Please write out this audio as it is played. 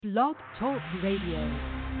Blog Talk Radio.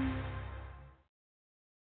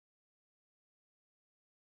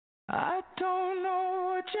 I don't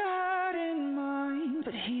know what you had in mind,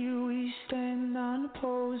 but here we stand on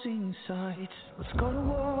opposing sides. Let's go to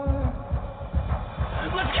war.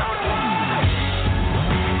 Let's go to war!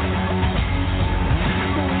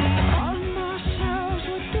 We arm ourselves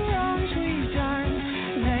with the wrongs we've done,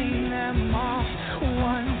 name them off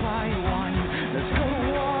one by one. Let's go to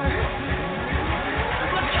war.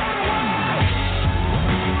 Let's go to war!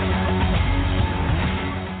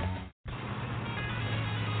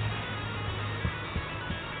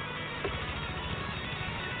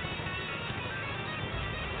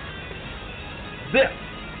 This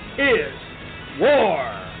is W.A.R.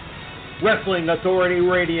 Wrestling Authority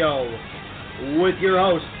Radio with your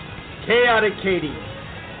host, Chaotic Katie,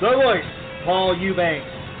 the voice, Paul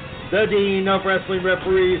Eubanks, the Dean of Wrestling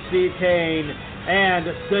Referees, Steve Kane, and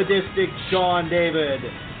Sadistic Sean David.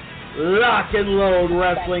 Lock and load,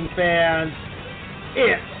 wrestling fans.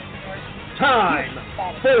 It's time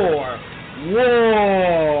for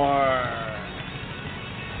war.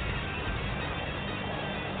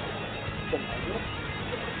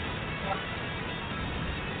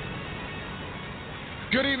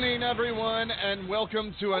 Good evening, everyone, and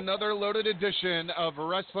welcome to another loaded edition of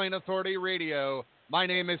Wrestling Authority Radio. My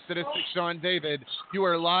name is Sadistic Sean David. You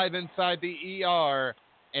are live inside the ER,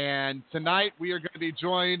 and tonight we are going to be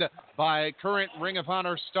joined by current Ring of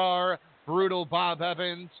Honor star, Brutal Bob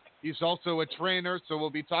Evans. He's also a trainer, so we'll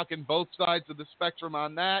be talking both sides of the spectrum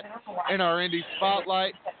on that. In our Indy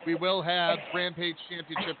Spotlight, we will have Rampage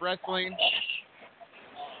Championship Wrestling.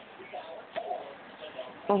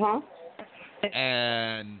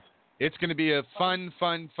 And it's going to be a fun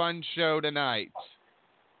show tonight.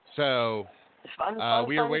 So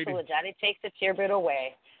we are waiting. So Daddy takes the tear bit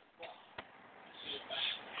away.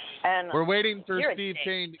 And we're waiting for Steve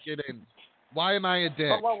Kane to get in. Why am I a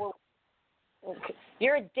dick?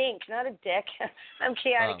 You're a dink, not a dick. I'm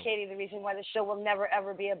Chaotic Katie, the reason why the show will never,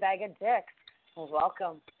 ever be a bag of dicks. Well,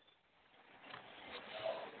 welcome.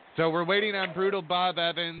 So we're waiting on Brutal Bob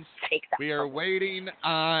Evans. We are waiting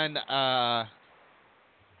on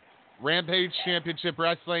Rampage Championship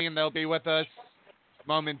Wrestling, and they'll be with us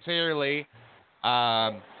momentarily.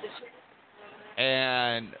 And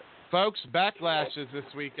folks, Backlash is this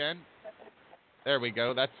weekend. There we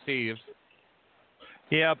go. That's Steve.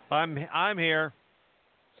 Yep, I'm here.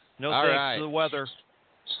 No All thanks right. to the weather.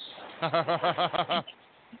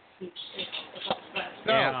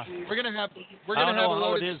 So Yeah. we're gonna have I don't a know how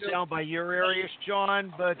loaded it is show. down by your area,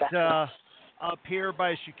 Sean, but up here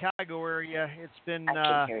by Chicago area, it's been just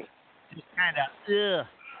kind of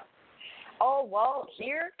Oh, well,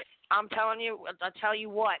 here, I'll tell you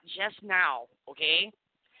what, just now, okay?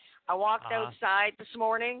 I walked outside this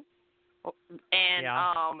morning, and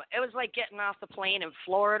it was like getting off the plane in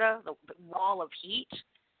Florida, the wall of heat.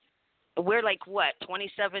 We're like,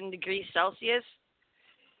 27 degrees Celsius?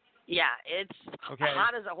 Yeah, it's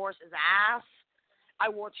hot as a horse's ass. I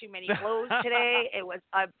wore too many clothes today. It was,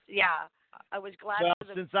 I was glad Well, it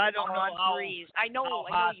was since I don't know how breeze. I know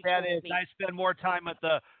hot you that told is, me. I spend more time at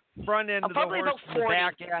the front end of the probably horse about than the 40.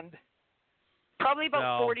 back end. Probably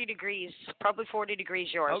about 40 degrees. Probably 40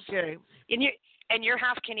 degrees yours. Okay. And you're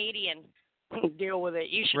half Canadian. Deal with it.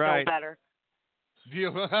 You should Right. know better.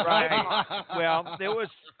 Right. Well, it was.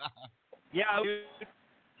 Yeah,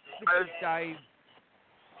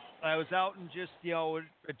 I was out in just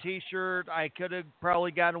a t-shirt. I could have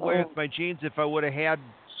probably gotten away with my jeans if I would have had,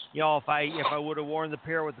 if I would have worn the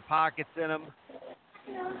pair with the pockets in them.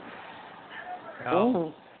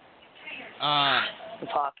 The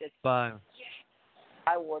pockets. But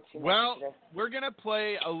I wore too much Well, today. we're gonna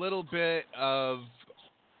play a little bit of.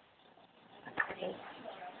 Play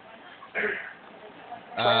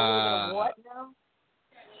a little bit of what now?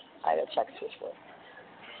 I gotta check Switchboard.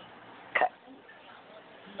 Okay.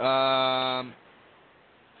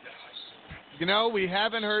 We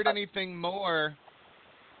haven't heard anything more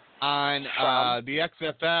on the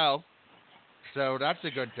XFL, so that's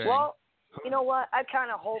a good thing. Well, you know what? I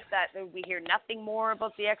kind of hope that we hear nothing more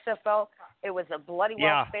about the XFL. It was a bloody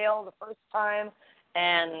well fail the first time,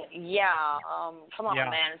 and come on,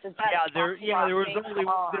 man, it's a bad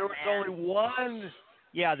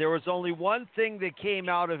there was only one thing that came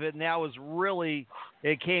out of it, and that was really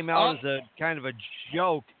it came out as a kind of a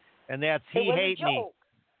joke, and that's He Hate Me.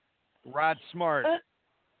 Rod Smart.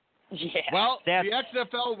 Yeah. Well, the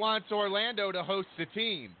XFL wants Orlando to host the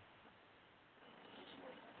team.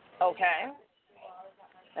 Okay.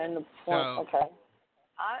 And the point. Okay.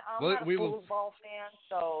 I'm not a football fan,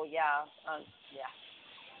 so yeah.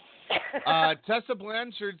 Tessa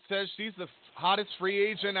Blanchard says she's the hottest free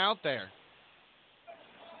agent out there.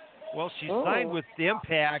 Well, she's signed with the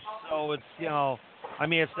Impact, so it's,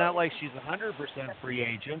 it's not like she's 100% free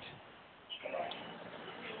agent.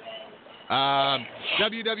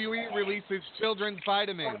 WWE releases children's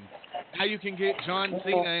vitamins. Now you can get John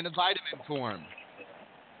Cena in a vitamin form.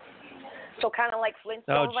 So kind of like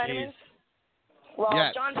Flintstone vitamins? Well,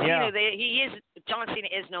 yes. John Cena, John Cena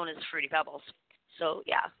is known as Fruity Pebbles. So,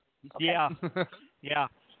 yeah. Okay. Yeah.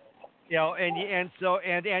 Yeah.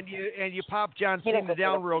 And you pop John Cena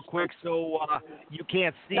down real quick so you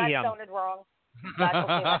can't see him. That sounded wrong. That's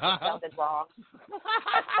okay. That sounded wrong.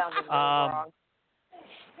 That sounded wrong.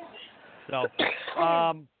 So,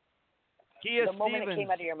 Kia the moment Stevens, it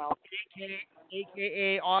came out of your mouth.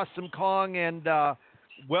 AKA Awesome Kong and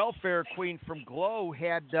Welfare Queen from Glow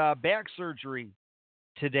had back surgery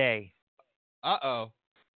today. Uh-oh.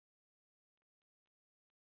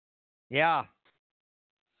 Yeah.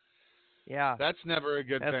 Yeah. That's never a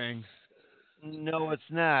good thing. No, it's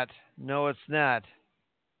not. No, it's not.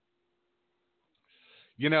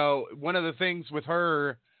 One of the things with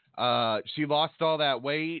her, she lost all that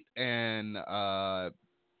weight and,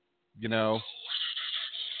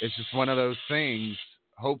 it's just one of those things.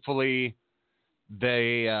 Hopefully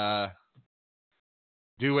they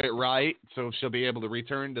do it right so she'll be able to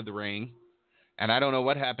return to the ring. And I don't know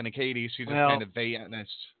what happened to Katie. She just kind of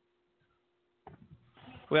vanished.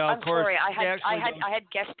 Well, I'm of course, sorry. I had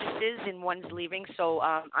guestesses and one's leaving, so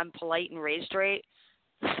I'm polite and raised right.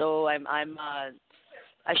 So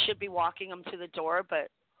I should be walking him to the door, but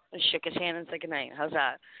I shook his hand and said goodnight. How's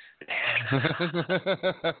that?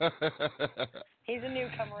 He's a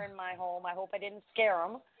newcomer in my home. I hope I didn't scare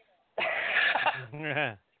him.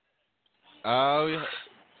 Oh,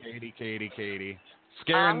 Katie.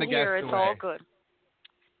 Scaring the guests away. It's all good.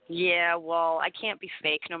 Yeah, well, I can't be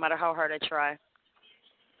fake no matter how hard I try.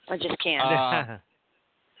 I just can't.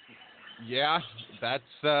 Yeah, that's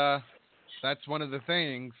one of the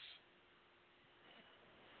things.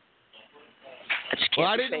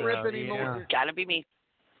 I didn't rip any more. Gotta be me.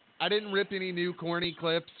 I didn't rip any new corny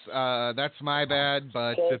clips. That's my bad.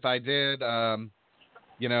 But if I did, I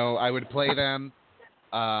would play them.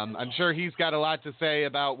 I'm sure he's got a lot to say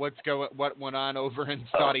about what went on over in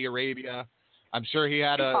Saudi Arabia. I'm sure he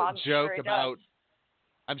had a joke about.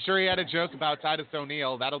 I'm sure he had a joke about Titus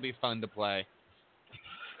O'Neil. That'll be fun to play.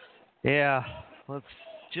 Yeah, let's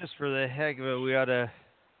just for the heck of it,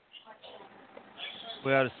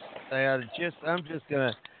 I'm just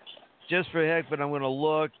gonna for the heck, but I'm gonna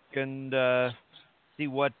look and see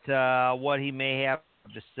what he may have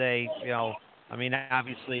to say.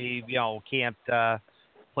 Obviously, can't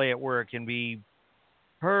play it where it can be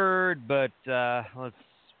heard, but let's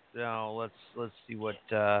see what.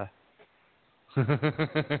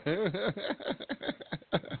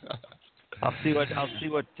 I'll see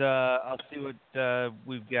what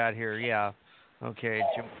we've got here. Yeah. Okay.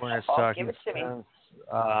 Jim Cornette's talking. Give it to me.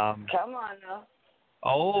 Come on now.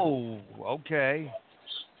 Oh, okay.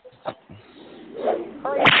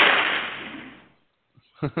 Hurry.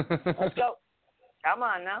 Let's go. Come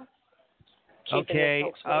on now. Okay.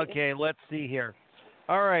 Let's see here.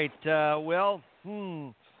 All right.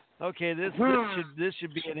 Okay. This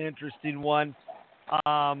should be an interesting one.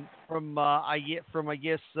 From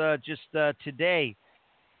just today,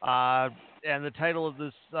 and the title of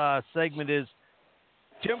this segment is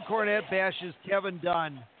Jim Cornette bashes Kevin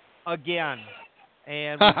Dunn again,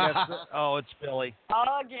 and we got it's Billy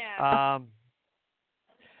again.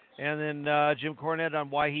 And then Jim Cornette on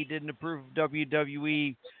why he didn't approve of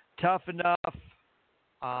WWE Tough Enough.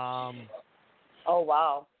 Oh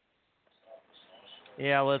wow.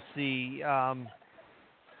 Yeah, let's see.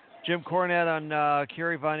 Jim Cornette on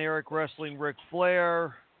Kerry Von Erich wrestling Ric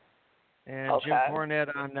Flair. And Jim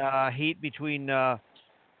Cornette on heat between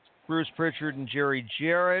Bruce Pritchard and Jerry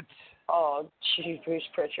Jarrett. Oh, gee, Bruce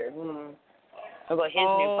Pritchard. How about his new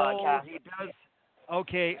podcast? He does.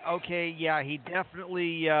 Okay, yeah, he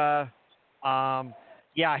definitely.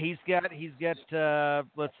 He's got.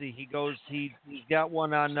 Let's see, he's got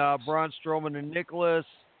one on Braun Strowman and Nicholas.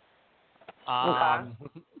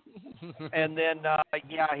 And then,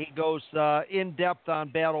 he goes in depth on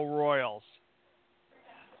battle royals.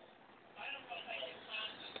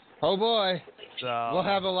 Oh boy, so, we'll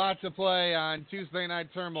have a lot to play on Tuesday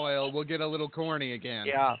Night Turmoil. We'll get a little corny again.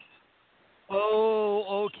 Yeah.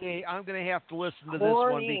 Oh, okay. I'm gonna have to listen to this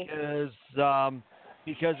one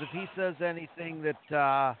because if he says anything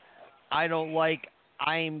that I don't like,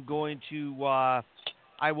 I'm going to.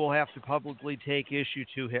 I will have to publicly take issue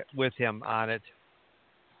with him on it.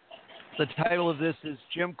 The title of this is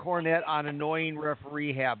Jim Cornette on annoying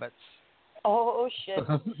referee habits. Oh, shit.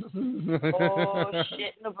 Oh,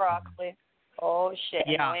 shit in the broccoli. Oh, shit.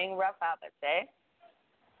 Yeah. Annoying rough habits, eh?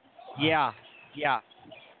 Yeah.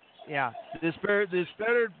 This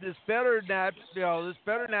better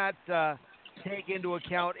not take into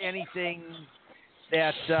account anything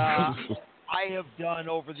that I have done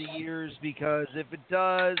over the years, because if it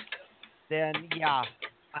does, then yeah.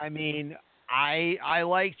 I mean, I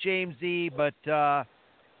like James E, but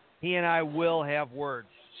he and I will have words.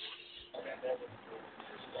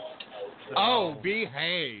 So, Oh,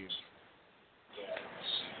 behave.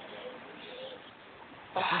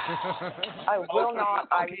 I will not.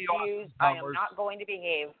 I refuse. I am not going to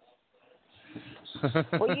behave.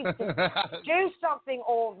 Will you do something,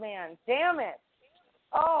 old man? Damn it.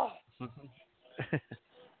 Oh.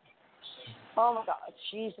 Oh my God,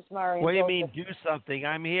 Jesus, Mary. What do you mean, do something?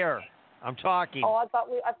 I'm here. I'm talking. Oh, I thought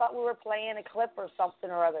we were playing a clip or something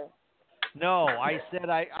or other. No, I said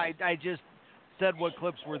I just said what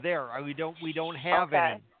clips were there. We don't have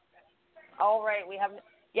any. All right, we have.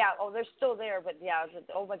 Yeah. Oh, they're still there, but yeah.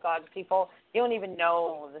 Oh my God, people, you don't even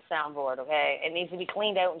know the soundboard. Okay, it needs to be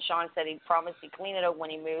cleaned out. And Sean said he promised he'd clean it out when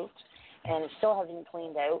he moved, and it still hasn't been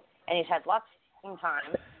cleaned out. And he's had lots of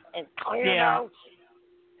time and clean it out.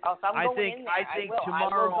 Oh, so I think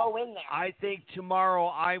tomorrow. I will go in there. I think tomorrow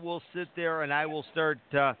I will sit there and I will start.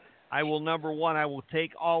 I will, number one, I will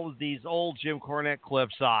take all of these old Jim Cornette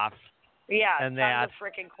clips off. Yeah, and tons of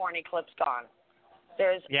freaking corny clips gone.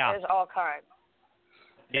 There's all kinds.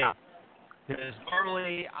 Yeah. Because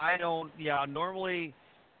normally I don't. Yeah, normally,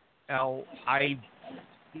 if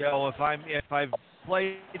I've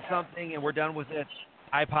played something and we're done with it,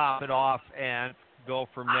 I pop it off and go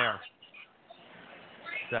from there.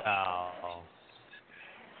 So,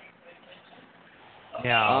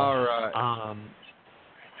 yeah. All right.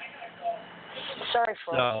 Sorry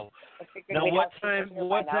for. So, now what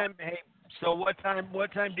time? Hey, so what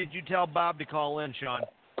time did you tell Bob to call in, Sean?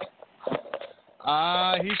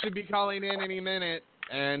 He should be calling in any minute,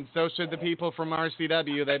 and so should the people from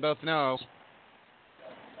RCW. They both know.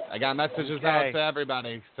 I got messages out to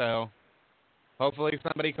everybody, so hopefully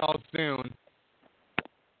somebody calls soon.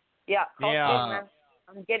 Yeah. Call soon, man.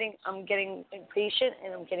 I'm getting impatient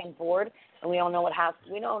and I'm getting bored, and we all know what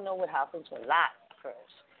happens. We don't know what happens when that occurs.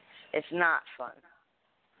 It's not fun.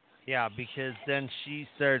 Yeah, because then she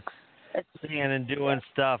starts singing and doing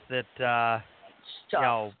stuff that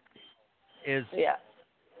is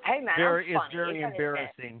Hey man, very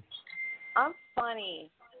embarrassing. I'm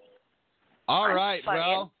funny. All right, funny.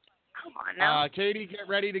 Well, come on now. Katie, get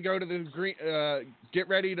ready to go to the green. Get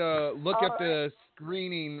ready to look at the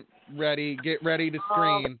screening. Get ready to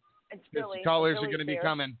screen. It's Billy. Callers Billy's are going to be here.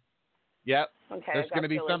 coming. Yep. Okay. There's going to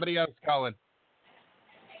be Billy. somebody else calling.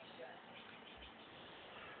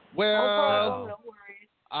 Well, no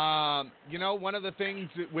worries. One of the things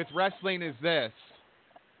with wrestling is this.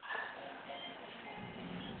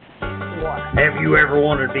 Have you ever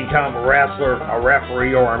wanted to become a wrestler, a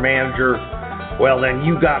referee, or a manager? Well, then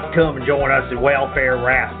you got to come and join us at Welfare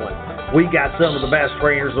Wrestling. We got some of the best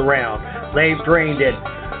trainers around. They've trained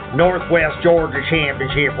at Northwest Georgia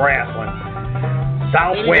Championship Wrestling,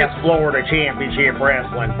 Southwest Florida Championship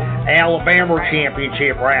Wrestling, Alabama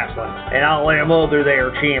Championship Wrestling, and all them other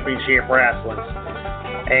there championship wrestlings.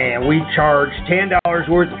 And we charge $10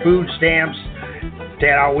 worth of food stamps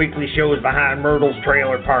at our weekly shows behind Myrtle's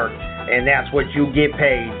Trailer Park. And that's what you get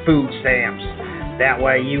paid, food stamps. That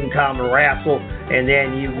way you can come and wrestle, and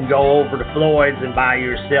then you can go over to Floyd's and buy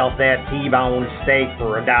yourself that T-bone steak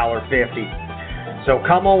for $1.50. So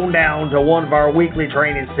come on down to one of our weekly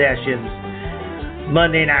training sessions,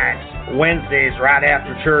 Monday nights, Wednesdays right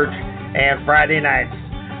after church, and Friday nights.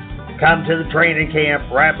 Come to the training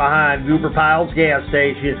camp right behind Goober Piles gas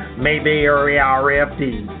station, Mayberry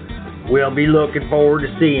RFD. We'll be looking forward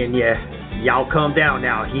to seeing you. Y'all come down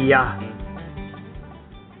now, here.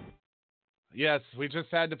 Yes, we just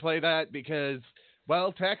had to play that because,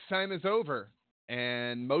 well, tax time is over,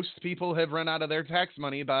 and most people have run out of their tax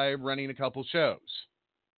money by running a couple shows.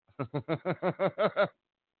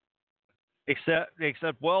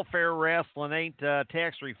 Except welfare wrestling ain't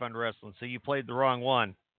tax refund wrestling, so you played the wrong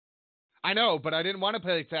one. I know, but I didn't want to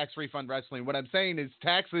play tax refund wrestling. What I'm saying is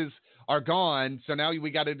taxes are gone, so now we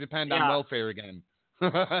got to depend on welfare again.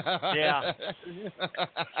 Yeah.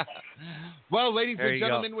 Well, ladies and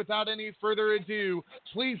gentlemen, without any further ado,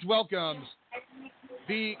 please welcome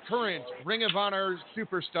the current Ring of Honor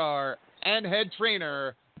superstar and head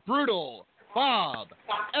trainer, Brutal Bob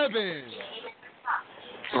Evans.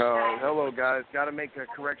 Hello, guys. Got to make a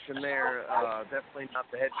correction there. Definitely not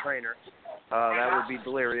the head trainer. That would be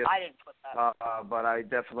Delirious. I didn't put that. But I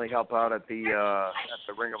definitely help out at the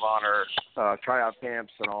Ring of Honor tryout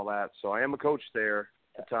camps and all that. So I am a coach there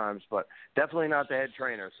at times, but definitely not the head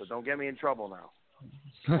trainer. So don't get me in trouble now.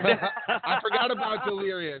 I forgot about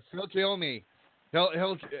Delirious. He'll kill me. He'll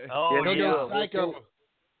go psycho.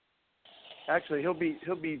 Actually, he'd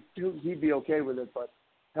be okay with it, but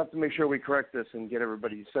have to make sure we correct this and set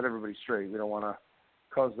everybody straight. We don't want to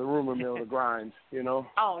cause the rumor mill to grind, you know.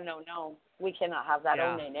 Oh no, we cannot have that.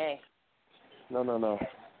 Yeah. Oh nay. No.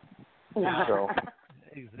 So.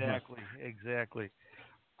 Exactly.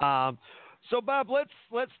 So Bob,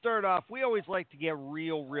 let's start off. We always like to get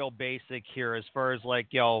real basic here, as far as like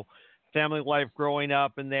family life growing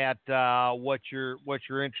up and that what your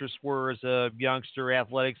interests were as a youngster,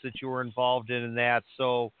 athletics that you were involved in, and that.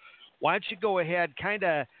 So why don't you go ahead, kind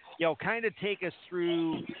of take us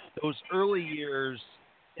through those early years,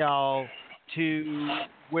 to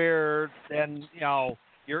where then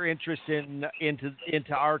your interest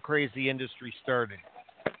into our crazy industry started.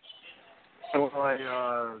 Well,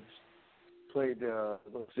 I played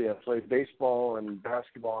baseball and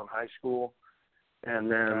basketball in high school,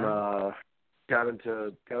 and then got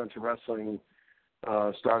into wrestling.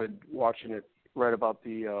 Started watching it right about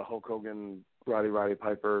the Hulk Hogan, Roddy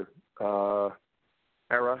Piper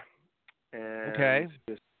era, and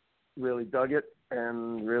just really dug it,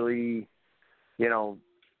 and really,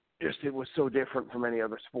 just it was so different from any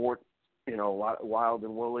other sport. Wild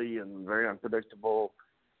and woolly and very unpredictable,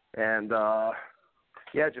 and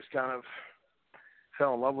just kind of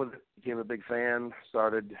fell in love with it. Became a big fan.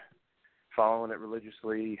 Started following it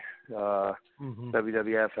religiously.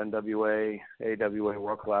 WWF, NWA, AWA,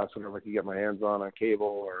 World Class, whatever I could get my hands on cable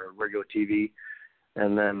or regular TV.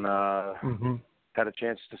 And then had a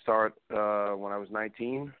chance to start when I was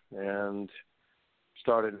 19, and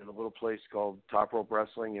started in a little place called Top Rope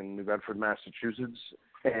Wrestling in New Bedford, Massachusetts,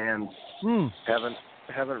 and haven't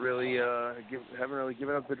really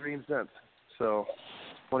given up the dream since. So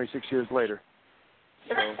 26 years later.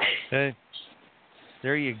 So. Hey,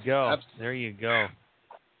 there you go. That's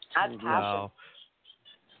passion.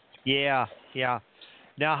 Yeah.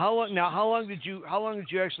 Now, how long did you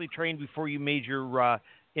actually train before you made your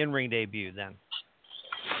in-ring debut then?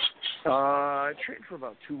 I trained for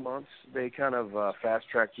about 2 months. They kind of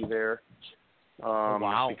fast-tracked you there.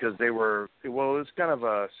 Wow. Because it was kind of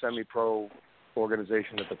a semi-pro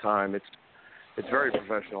organization at the time. It's very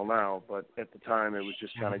professional now, but at the time it was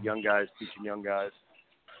just kind of young guys teaching young guys.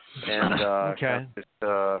 And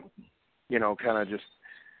kind of just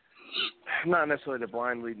not necessarily the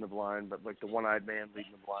blind leading the blind, but like the one-eyed man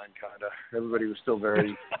leading the blind kind of. Everybody was still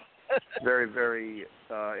very, very, very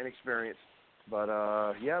inexperienced. But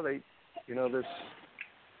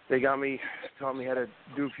they taught me how to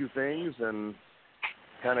do a few things, and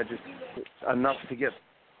kind of just enough to get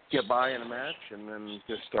by in a match, and then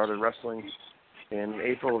just started wrestling in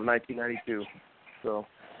April of 1992. So.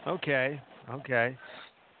 Okay.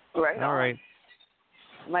 Right. All right.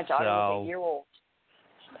 My daughter was 8 years old.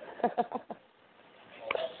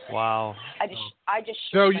 Wow. I just.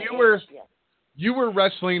 So you were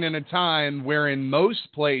wrestling in a time where in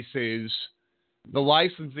most places the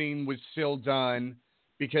licensing was still done,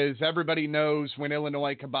 because everybody knows when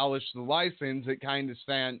Illinois abolished the license, it kind of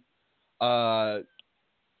sent a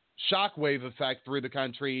shockwave effect through the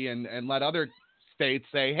country and let other states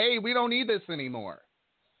say, hey, we don't need this anymore.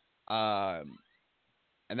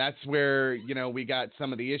 And that's where, we got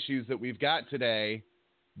some of the issues that we've got today,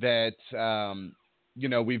 that,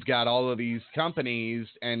 we've got all of these companies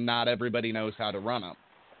and not everybody knows how to run them.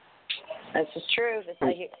 This is true.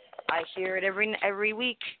 I hear it every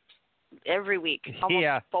week. Every week.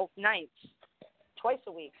 Almost both nights. Twice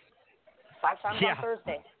a week. 5 times on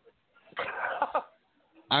Thursday.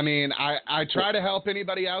 I mean, I try to help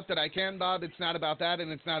anybody out that I can, Bob. It's not about that, and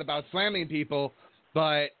it's not about slamming people,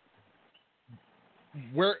 but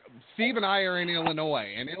Steve and I are in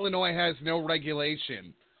Illinois, and Illinois has no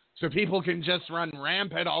regulation. So people can just run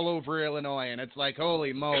rampant all over Illinois, and it's like,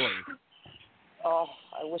 holy moly. Oh,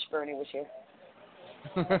 I wish Bernie was here.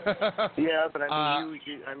 Yeah, but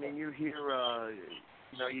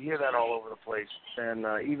you hear that all over the place, and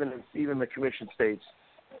even the commission states,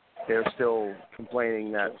 they're still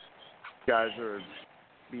complaining that guys are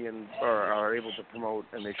able to promote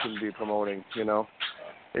and they shouldn't be promoting.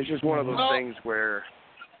 It's just one of those things where.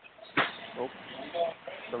 Oh,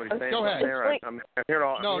 somebody's saying something there. I'm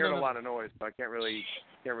hearing a lot of noise, so I can't really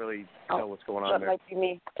tell what's going on that there. That might be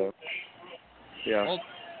me. Yeah. Oh,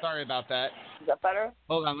 sorry about that. Is that better?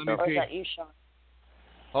 Hold on, let me or see. Is that you, Sean?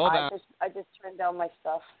 Hold on. I just turned down my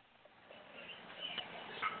stuff.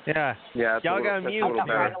 Yeah. Yeah, it's Y'all got that's mute a little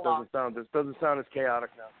better. Right This doesn't sound as chaotic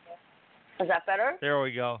now. Is that better? There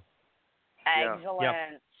we go. Excellent. Yep.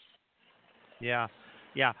 Yeah.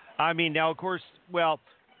 Yeah. I mean, now, of course, well,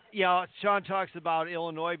 yeah, Sean talks about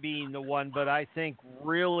Illinois being the one, but I think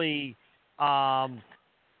really, I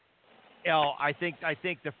think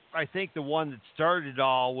the one that started it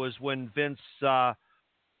all was when Vince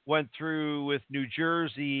went through with New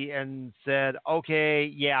Jersey and said, okay,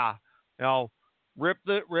 yeah, rip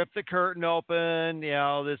the curtain open.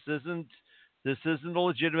 This isn't a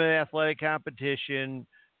legitimate athletic competition,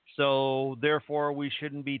 so therefore we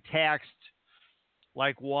shouldn't be taxed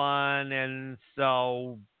like one, and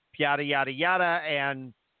so yada yada yada,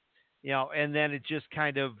 and and then it just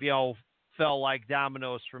kind of fell like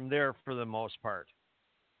dominoes from there for the most part.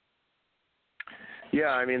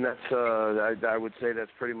 Yeah, I mean that's I would say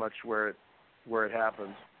that's pretty much where it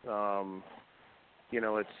happens. It's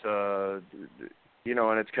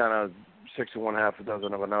and it's kind of 6 of one, half a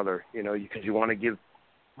dozen of another. Because you want to give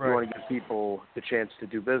people the chance to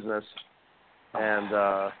do business, and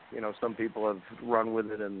some people have run with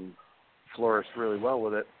it and flourished really well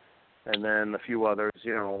with it, and then a few others.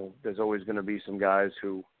 There's always going to be some guys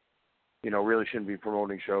who really shouldn't be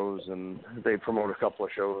promoting shows, and they promote a couple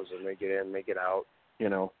of shows and they get in, they get out.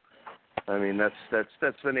 I mean that's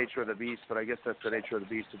the nature of the beast. But I guess that's the nature of the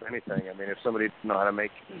beast of anything. I mean, if somebody doesn't know how to make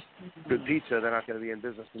good pizza, they're not going to be in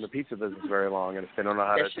the pizza business very long. And if they don't know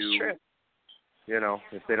how to do,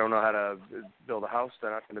 if they don't know how to build a house,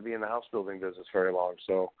 they're not going to be in the house building business very long.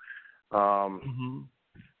 So, I'm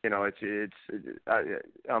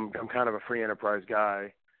kind of a free enterprise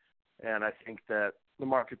guy, and I think that the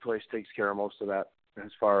marketplace takes care of most of that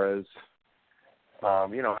as far as.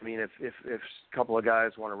 If a couple of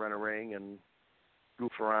guys want to rent a ring and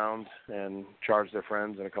goof around and charge their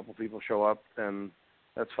friends, and a couple of people show up, then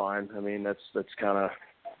that's fine. I mean, that's kind of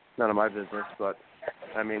none of my business. But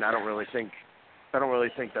I mean, I don't really think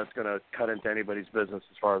that's going to cut into anybody's business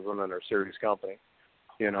as far as running a serious company.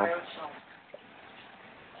 Yeah.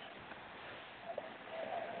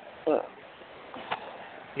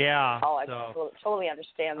 Oh, I totally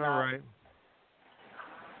understand that. All right.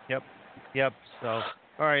 Yep. So, all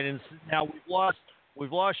right, and now we've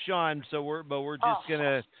lost Sean. So we're just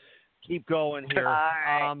gonna keep going here. All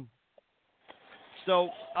right. So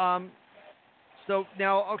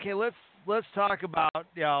now, okay, let's talk about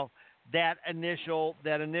that initial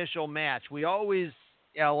match. We always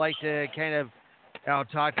like to kind of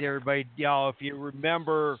talk to everybody. If you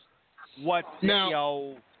remember what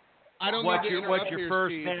I don't what know your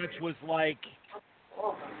first match was like.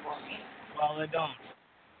 Well, then don't.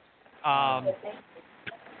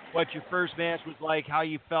 What your first match was like, how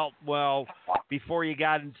you felt before you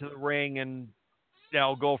got into the ring, and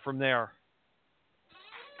go from there.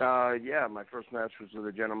 My first match was with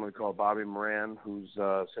a gentleman called Bobby Moran, who's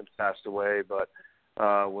since passed away, but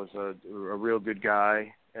was a real good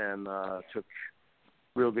guy and took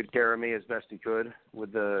real good care of me as best he could.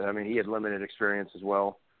 He had limited experience as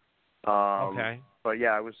well. Okay. But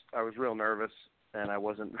yeah, I was real nervous and I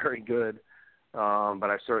wasn't very good. But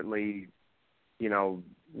I certainly, it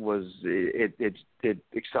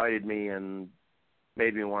excited me and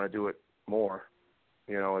made me want to do it more.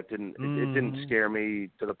 It didn't scare me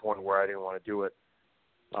to the point where I didn't want to do it.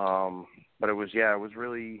 But it was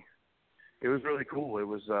really cool. It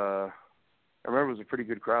was, I remember it was a pretty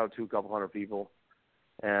good crowd too, a couple hundred people.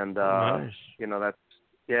 And, nice. So it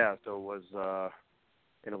was,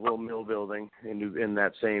 in a little mill building in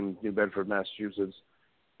that same New Bedford, Massachusetts.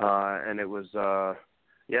 And it was, and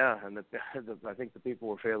I think the people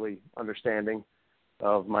were fairly understanding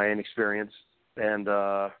of my inexperience, and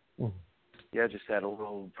just had a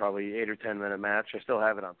little, probably 8 or 10 minute match. I still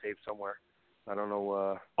have it on tape somewhere. I don't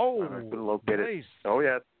know. I couldn't locate nice. it. Oh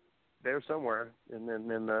yeah, there somewhere, on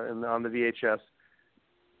the VHS.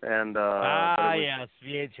 And yes,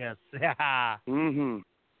 VHS. Yeah.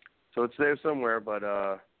 So it's there somewhere, but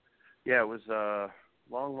it was a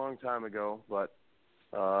long time ago, but.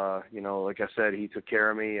 Like I said, he took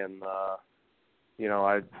care of me, and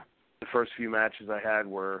the first few matches I had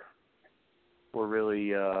were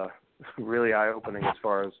really really eye opening as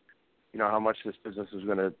far as how much this business was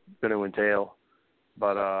going to entail.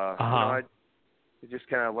 But I just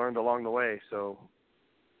kind of learned along the way. So.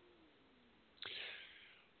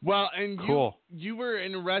 Well, and cool. You were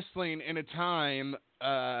in wrestling in a time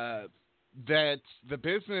that the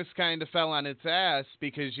business kind of fell on its ass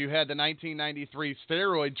because you had the 1993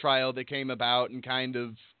 steroid trial that came about and kind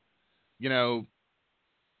of,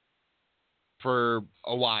 for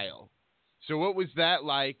a while. So what was that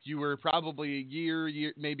like? You were probably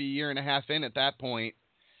maybe a year and a half in at that point,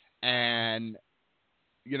 and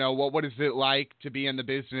what is it like to be in the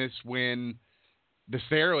business when the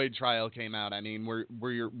steroid trial came out? I mean,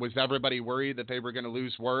 was everybody worried that they were going to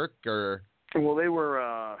lose work, or? Well, they were.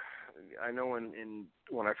 I know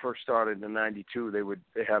when I first started in '92,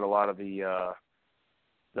 they had a lot of the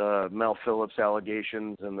Mel Phillips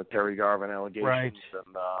allegations and the Terry Garvin allegations, right.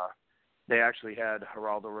 And they actually had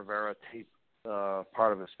Geraldo Rivera tape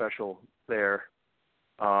part of a special there.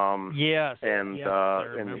 Yes. And yes,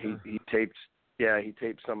 and he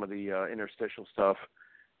taped some of the interstitial stuff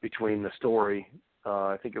between the story.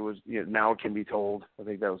 I think it was Now It Can Be Told. I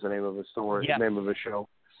think that was the name of the story, yes. name of the show.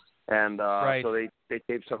 And right. so they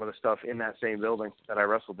taped some of the stuff in that same building that I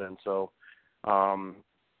wrestled in. So, and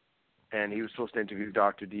he was supposed to interview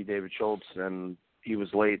Dr. D. David Schultz, and he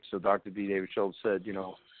was late. So Dr. D. David Schultz said,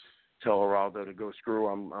 tell Geraldo to go screw.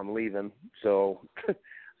 I'm leaving. So, so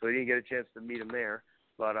he didn't get a chance to meet him there.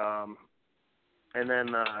 But and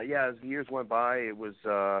then as the years went by, it was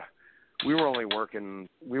we weren't working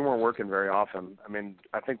very often. I mean,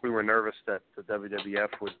 I think we were nervous that the WWF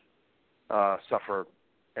would suffer,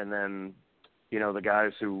 and then the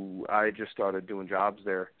guys who I just started doing jobs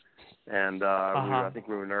there, and I think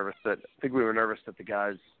we were nervous that the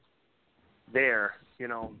guys there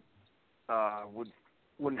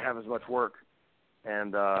wouldn't have as much work,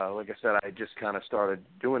 and like I said, I just kind of started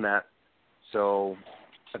doing that. So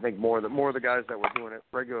I think more of the guys that were doing it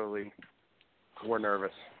regularly were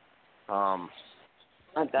nervous, more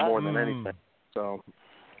than anything. So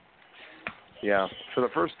yeah, for the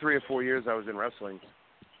first 3 or 4 years I was in wrestling,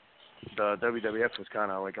 the WWF was kind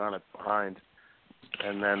of like on it behind,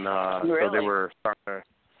 and then really? So they were starting to.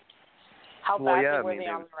 How badly were they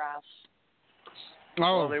on the ass?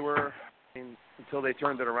 Well, they were. Until they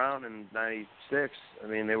turned it around in '96. I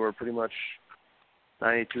mean, they were pretty much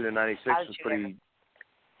 92 to 96 was pretty.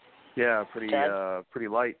 Yeah, pretty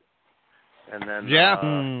light, and then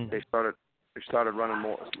they started running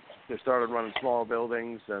more. They started running small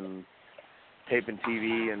buildings and taping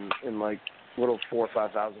TV and in like little 4,000 or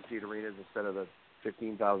 5,000 seat arenas instead of the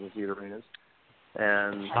 15,000 seat arenas,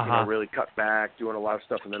 and really cut back, doing a lot of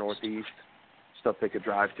stuff in the Northeast, stuff they could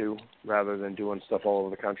drive to rather than doing stuff all over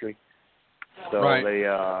the country. So they,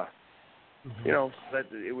 that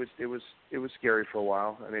it was scary for a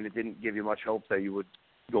while. I mean, it didn't give you much hope that you would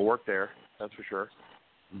go work there. That's for sure.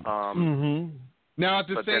 Now, at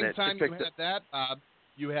the same time you had that, Bob,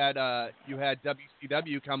 you had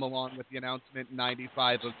WCW come along with the announcement in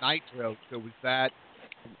 '95 of Nitro. So was that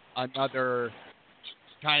another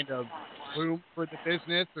kind of boom for the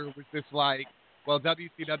business, or was this like, well,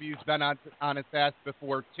 WCW's been on its ass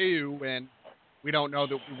before too, and we don't know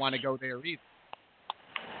that we want to go there either?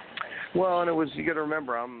 Well, and it was, you got to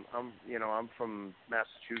remember, I'm from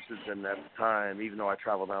Massachusetts, and at the time, even though I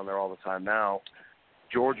travel down there all the time now,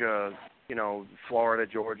 Georgia, Florida,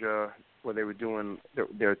 Georgia, where they were doing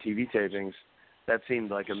their TV tapings, that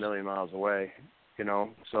seemed like a million miles away,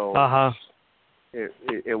 So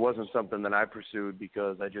it wasn't something that I pursued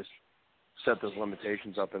because I just set those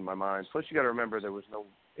limitations up in my mind. Plus, you got to remember, there was no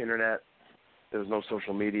internet, there was no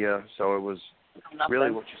social media, so it was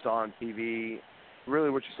really what you saw on TV.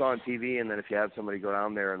 And then if you had somebody go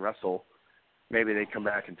down there and wrestle, maybe they'd come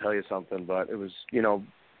back and tell you something. But it was,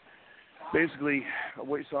 basically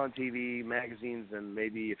what you saw on TV, magazines, and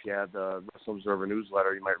maybe if you had the Wrestling Observer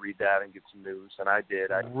newsletter, you might read that and get some news. And I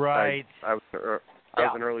did. I was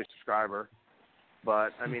an early subscriber,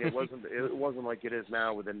 but I mean, it wasn't like it is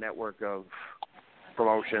now with a network of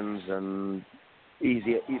promotions and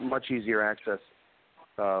much easier access.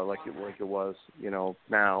 Like it was,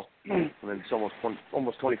 now. I mean, it's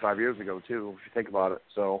almost 25 years ago too, if you think about it.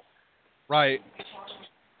 So, right.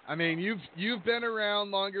 I mean, you've been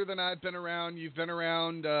around longer than I've been around. You've been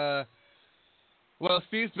around. Well,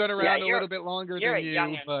 Steve's been around a little bit longer than you,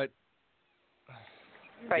 youngin'. But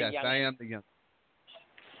yes, I am the young.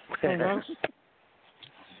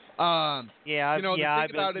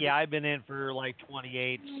 I've been in for like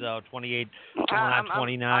 28, so 28, I'm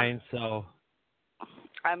 29, so.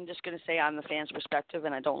 I'm just going to say I'm the fan's perspective,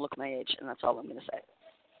 and I don't look my age, and that's all I'm going to say.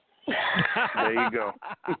 There you go.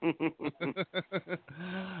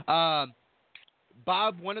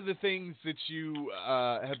 Bob, one of the things that you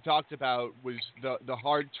have talked about was the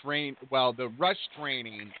rush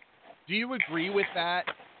training. Do you agree with that?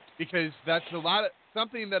 Because that's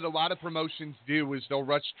something that a lot of promotions do is they'll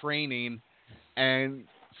rush training, and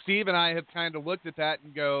Steve and I have kind of looked at that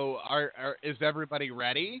and go, is everybody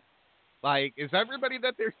ready? Like, is everybody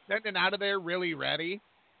that they're sending out of there really ready?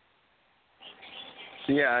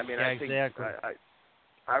 Yeah, I mean, I think exactly.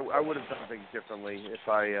 I would have done things differently if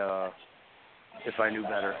I knew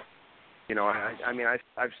better. I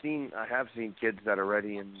have seen kids that are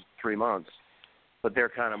ready in 3 months, but they're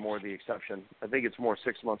kind of more the exception. I think it's more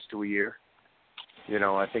 6 months to a year.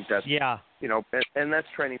 I think that's and that's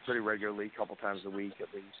training pretty regularly, a couple times a week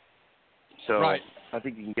at least. So right. I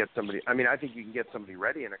think you can get somebody. I think you can get somebody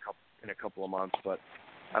ready in a couple of months, but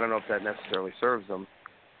I don't know if that necessarily serves them.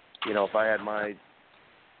 If I had my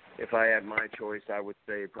choice, I would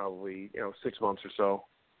say probably 6 months or so.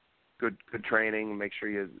 Good training. Make sure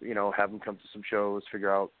you have them come to some shows,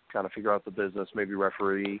 figure out the business, maybe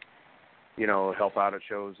referee, help out at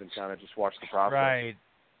shows and kind of just watch the process. Right.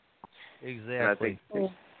 Exactly. And I think,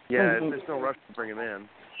 if there's no rush to bring him in,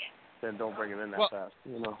 then don't bring him in that fast.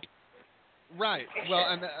 Right. Well,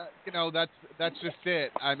 and that's just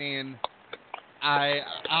it. I mean, I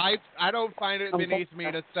don't find it beneath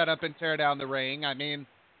me to set up and tear down the ring. I mean,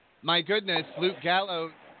 my goodness, Luke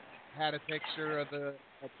Gallows had a picture of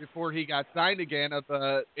before he got signed again of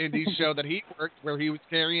the Indy show that he worked where he was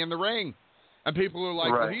carrying the ring. And people are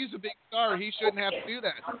like, well, he's a big star. He shouldn't have to do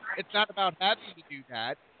that. It's not about having to do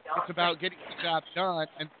that. It's about getting the job done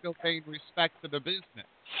and still paying respect to the business.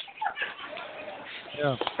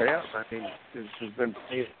 Yeah. I mean, there's been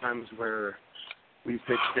plenty of times where we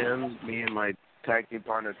pitched in, me and my tag team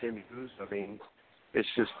partner, Tim Hughes. I mean, it's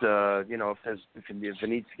just, if it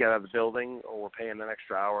needs to get out of the building or we're paying an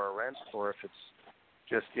extra hour of rent, or if it's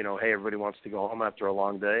just, hey, everybody wants to go home after a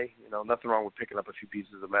long day, nothing wrong with picking up a few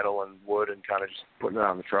pieces of metal and wood and kind of just putting it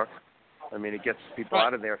on the truck. I mean, it gets people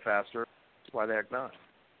out of there faster. Why the heck not?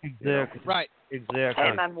 Exactly. Right. Exactly.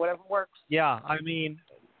 And then whatever works. Yeah, I mean,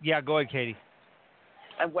 go ahead, Katie.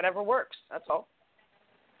 And whatever works, that's all.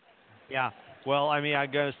 Yeah. Well, I mean, I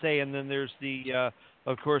gotta say, and then there's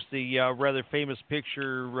of course, the rather famous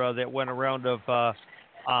picture that went around of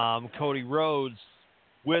Cody Rhodes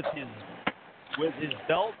with his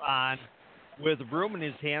belt on, with a broom in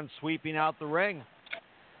his hand, sweeping out the ring.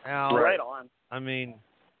 Now, right on. I mean,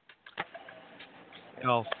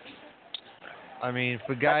 if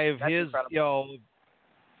a guy of his,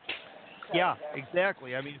 yeah,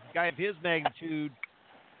 exactly. I mean, if a guy of his magnitude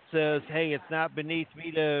says, hey, it's not beneath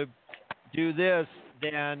me to do this,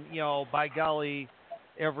 then, by golly,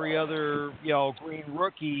 every other, green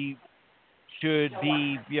rookie should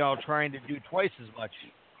be, trying to do twice as much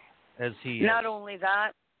as he is. Not only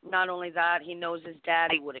that, he knows his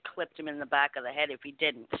daddy would have clipped him in the back of the head if he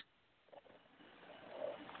didn't.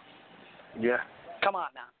 Yeah. Come on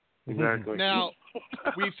now. Exactly. Now,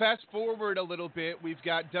 we fast forward a little bit. We've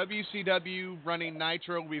got WCW running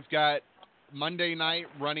Nitro. We've got Monday Night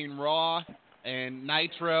running Raw and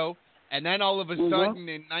Nitro. And then all of a sudden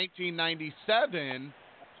in 1997,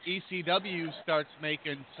 ECW starts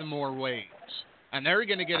making some more waves. And they're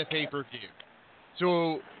going to get a pay-per-view.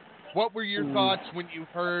 So what were your thoughts when you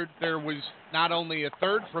heard there was not only a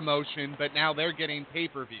third promotion, but now they're getting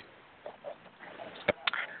pay-per-view?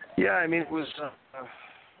 Yeah, I mean, it was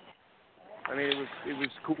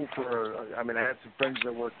cool I had some friends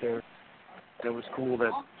that worked there. And it was cool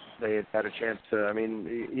that they had a chance to,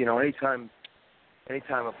 anytime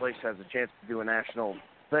a place has a chance to do a national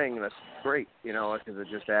thing, that's great, because it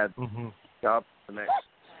just adds job to the mix,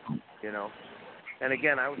 And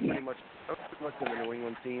again, I was pretty much in the New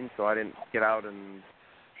England scene, so I didn't get out and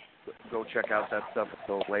go check out that stuff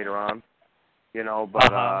until later on,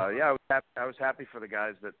 But I was happy for the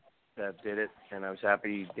guys that did it, and I was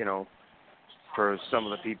happy, for some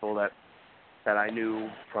of the people that I knew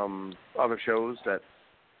from other shows that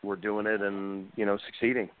were doing it and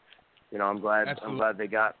succeeding. I'm glad they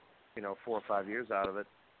got 4 or 5 years out of it,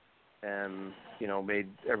 and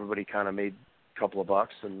everybody kind of made a couple of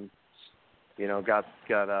bucks, and got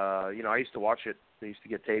I used to watch it. I used to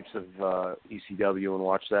get tapes of ECW and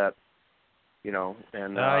watch that,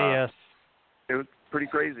 and yes, it was pretty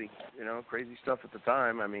crazy, crazy stuff at the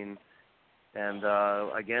time. I mean, and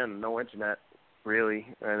again, no internet really,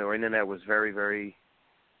 and the internet was very, very,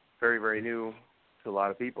 very, very new to a lot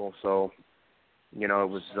of people. So, it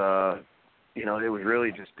was it was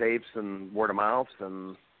really just tapes and word of mouth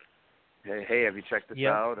and hey, have you checked this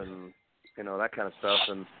out, and that kind of stuff.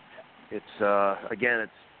 And it's again,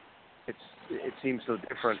 it seems so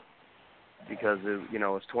different because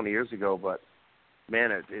it's 20 years ago, but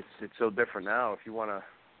man, it's so different now. If you want to,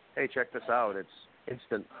 hey, check this out, it's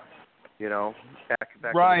instant. Back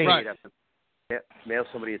right. in the day, you'd have to mail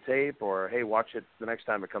somebody a tape, or hey, watch it the next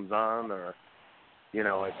time it comes on, or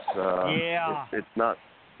it's not.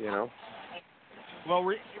 Well,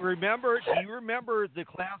 do you remember the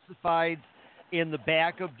classifieds in the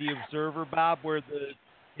back of the Observer, Bob, where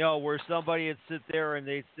where somebody would sit there and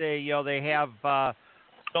they say, they have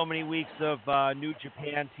so many weeks of New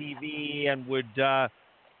Japan TV and would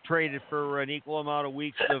traded for an equal amount of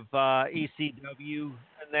weeks of ECW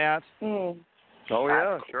and that. Oh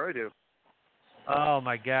yeah, sure I do. Oh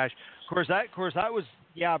my gosh! Of course I was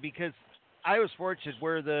because I was fortunate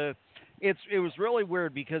where it was really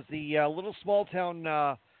weird because the little small town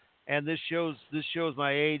and this shows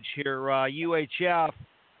my age here UHF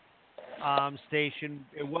station.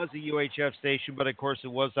 It was a UHF station, but of course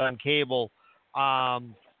it was on cable.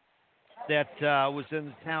 That was in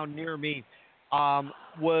the town near me.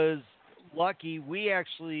 Was lucky.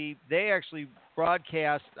 They actually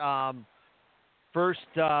broadcast first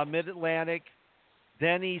Mid-Atlantic,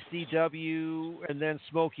 then ECW, and then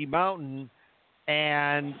Smoky Mountain.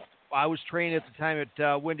 And I was training at the time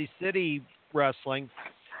at Windy City Wrestling,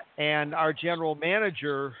 and our general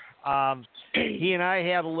manager, he and I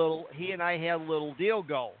had a little deal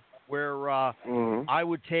go where I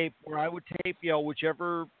would tape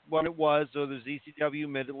whichever one it was, so there's ECW,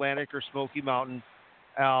 Mid-Atlantic, or Smoky Mountain,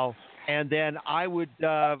 and then I would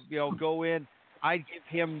go in. I'd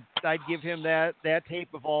give him that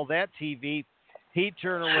tape of all that TV. He'd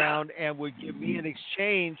turn around and would give me in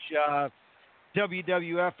exchange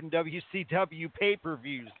WWF and WCW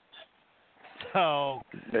pay-per-views. So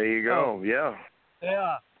there you go. Yeah.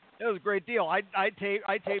 It was a great deal. I taped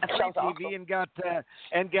free TV awesome.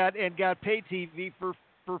 and got pay TV for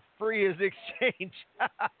free as exchange.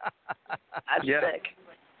 That's sick.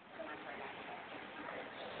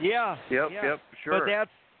 Yeah. Yep. Sure.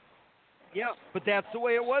 But that's the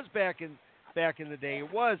way it was back in the day.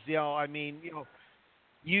 It was,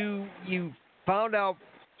 you found out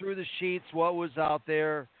through the sheets what was out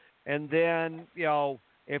there, and then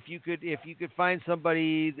if you could find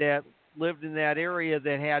somebody that lived in that area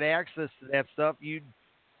that had access to that stuff, you'd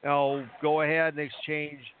go ahead and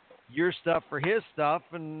exchange your stuff for his stuff,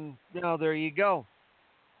 and there you go.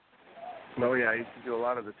 Oh yeah, I used to do a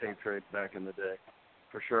lot of the tape trades back in the day,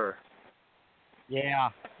 for sure. Yeah.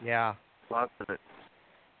 Lots of it.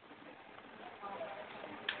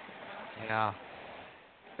 Yeah.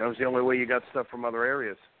 That was the only way you got stuff from other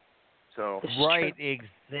areas. So. Right.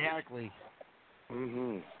 Exactly.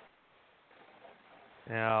 Mhm.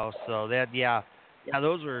 So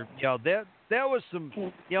those were, that was some,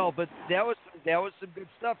 but that was some good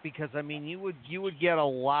stuff because you would get a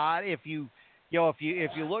lot if you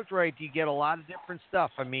looked right, you get a lot of different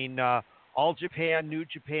stuff. All Japan, New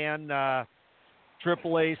Japan,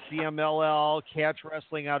 AAA, CMLL, Catch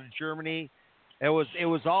Wrestling out of Germany. It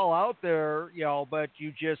was all out there, but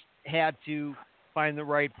you just had to find the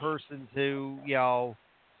right person to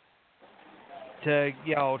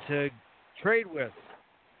trade with.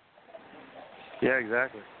 Yeah,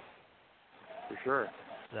 exactly. For sure.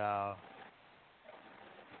 So,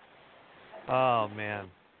 oh man,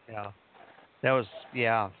 yeah, that was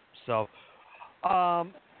So,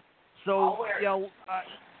 so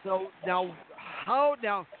now how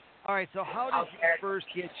now? All right. So how did you first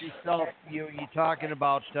get yourself? You talking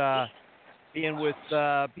about being with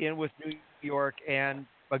New York, and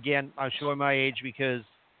again, I'm showing my age because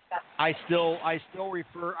I still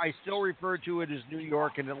refer to it as New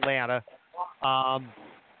York and Atlanta.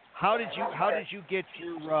 How did you get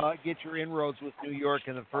your inroads with New York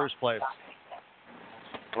in the first place?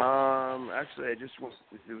 Actually, it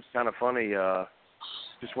was kind of funny.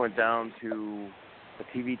 Just went down to a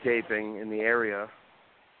TV taping in the area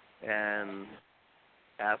and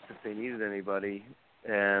asked if they needed anybody,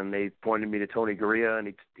 and they pointed me to Tony Gurria,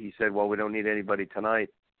 and he said, "Well, we don't need anybody tonight,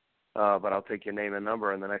 but I'll take your name and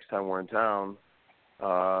number, and the next time we're in town,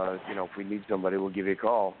 if we need somebody, we'll give you a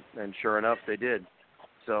call." And sure enough, they did.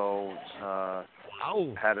 So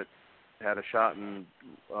had a shot in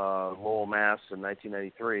Lowell, Mass in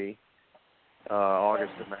 1993,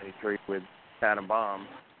 August of 93 with Adam Bomb.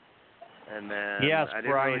 And then yes, I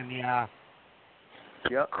didn't Brian, really, yeah.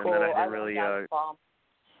 Yep, Cool.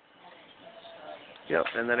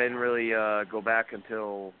 and then I didn't really go back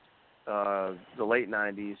until the late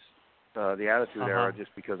 90s, the Attitude Era,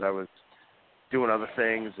 just because I was doing other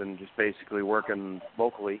things and just basically working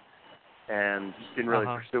locally, and didn't really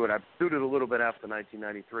pursue it. I pursued it a little bit after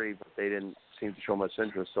 1993, but they didn't seem to show much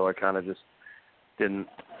interest, so I kind of just didn't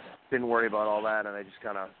worry about all that, and I just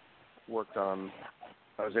kind of worked on.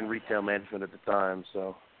 I was in retail management at the time,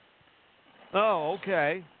 so. Oh,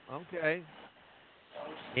 okay.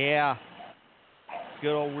 Yeah.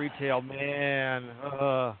 Good old retail, man.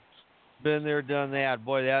 Been there, done that.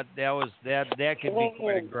 Boy, that could be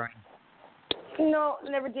quite a grind. No,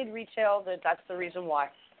 never did retail. That's the reason why.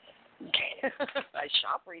 I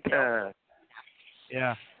shop retail.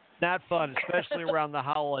 Yeah. Not fun, especially around the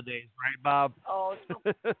holidays, right, Bob? Oh,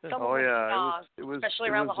 oh yeah. It was especially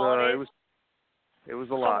around the holidays. It was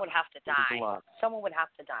a Someone lot. would have to die. Someone would have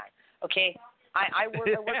to die. Okay, I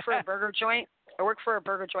work for a burger joint. I work for a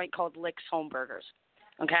burger joint called Lick's Home Burgers.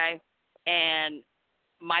 Okay, and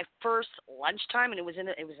my first lunchtime, and it was in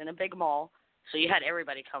a big mall, so you had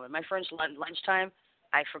everybody coming. My first lunchtime,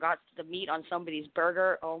 I forgot the meat on somebody's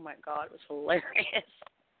burger. Oh my God, it was hilarious.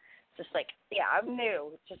 Just like, yeah, I'm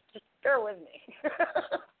new. Just bear with me.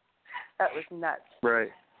 That was nuts.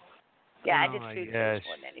 Right. Yeah, Oh I did my food gosh. first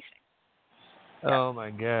more than anything. Oh my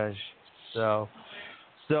gosh. So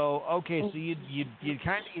okay, so you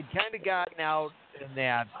kind of gotten out in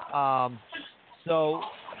that. So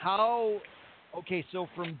so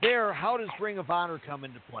from there, how does Ring of Honor come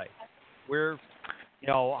into play? Where,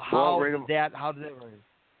 how did that run?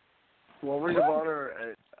 Well, Ring of Honor,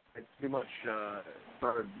 I pretty much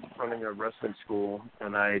started running a wrestling school,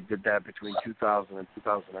 and I did that between 2000 and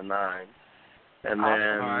 2009, and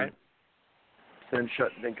then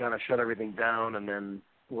kind of shut everything down, and then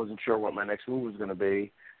wasn't sure what my next move was going to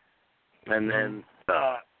be, and then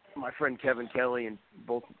my friend Kevin Kelly and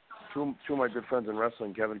two of my good friends in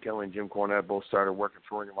wrestling, Kevin Kelly and Jim Cornette, both started working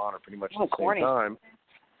for Ring of Honor pretty much at the same time.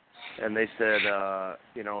 And they said,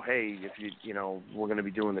 hey, if we're going to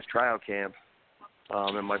be doing this trial camp,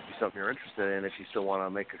 it might be something you're interested in if you still want to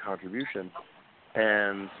make a contribution.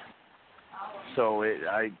 And so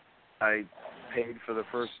I paid for the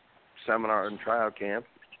first seminar and trial camp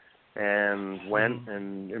and went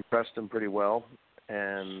and impressed them pretty well.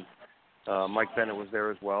 And Mike Bennett was there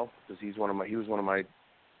as well because he was one of my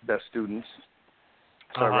best students.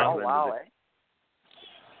 So wow.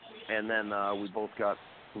 And then we both got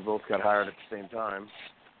hired at the same time.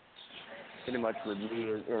 Pretty much with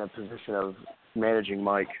me in a position of managing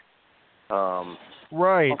Mike.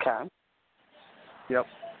 Right. Okay. Yep.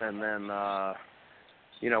 And then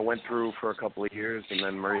went through for a couple of years, and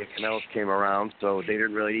then Maria Canellis came around, so they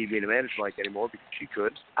didn't really need me to manage Mike anymore because she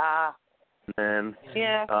could. And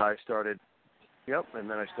then I started. Yep. And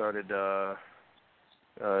then I started.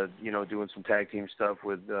 Doing some tag team stuff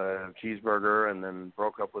with Cheeseburger, and then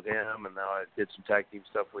broke up with him, and now I did some tag team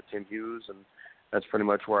stuff with Tim Hughes, and that's pretty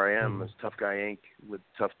much where I am as Tough Guy Inc. with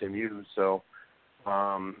Tough Tim Hughes. So,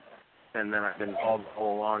 and then I've been all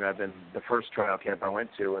along. I've been the first trial camp I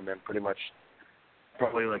went to, and then pretty much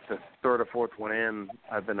probably like the third or fourth one in,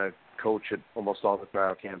 I've been a coach at almost all the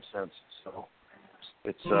trial camps since. So,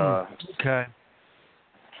 it's okay.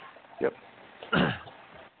 Yep.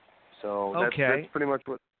 So that's pretty much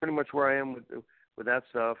where I am with that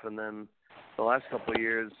stuff. And then the last couple of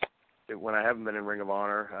years, when I haven't been in Ring of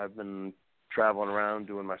Honor, I've been traveling around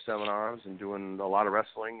doing my seminars and doing a lot of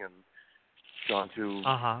wrestling and gone to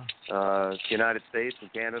the United States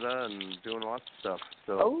and Canada and doing lots of stuff.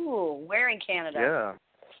 So. Where in Canada? Yeah.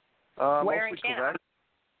 Where in Canada? Quebec.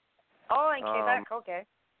 Oh, in Quebec. Okay.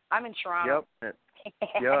 I'm in Toronto. Yep.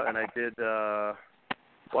 Yeah, and I did.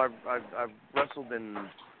 I've wrestled in.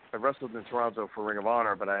 I wrestled in Toronto for Ring of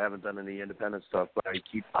Honor, but I haven't done any independent stuff. But I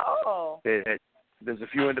keep. There's a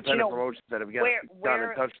few independent promotions that have gotten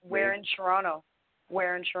in touch with me. Where in Toronto?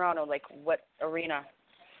 Where in Toronto? Like what arena?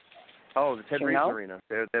 Oh, the Ted Reeves Arena.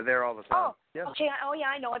 They're there all the time. Oh, okay. Oh, yeah,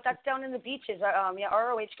 I know it. That's down in the beaches.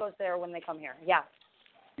 ROH goes there when they come here. Yeah.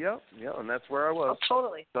 Yeah, and that's where I was. Oh,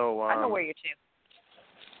 totally. So I know where you're to.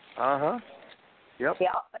 Yep.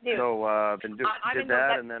 Yeah, dude. So did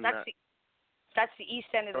that, and then. That's the east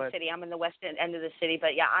end of the city. I'm in the west end of the city,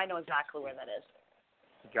 but yeah, I know exactly where that is.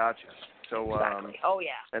 Gotcha. So exactly.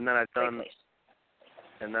 And then I've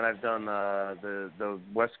done the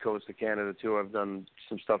west coast of Canada too. I've done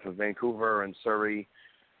some stuff in Vancouver and Surrey.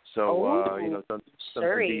 So done some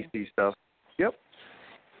DC stuff. Yep.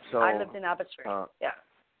 So I lived in Abbotsford. Yeah.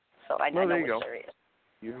 So I know where Surrey is.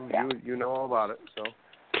 You know all about it. So.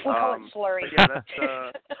 We'll call it Slurry. Yeah, that's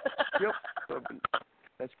yep. So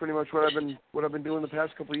that's pretty much what I've been doing the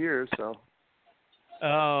past couple of years. So.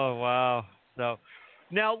 Oh wow! So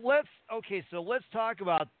now let's talk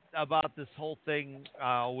about this whole thing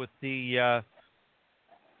with the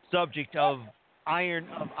subject of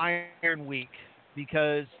Iron Week,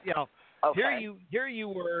 because here you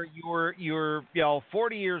were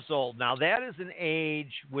 40 years old. Now that is an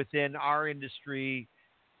age within our industry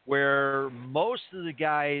where most of the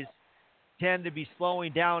guys tend to be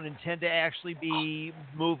slowing down and tend to actually be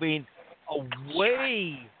moving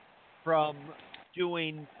away from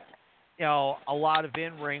doing, a lot of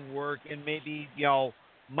in-ring work, and maybe,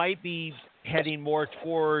 might be heading more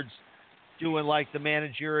towards doing like the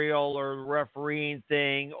managerial or refereeing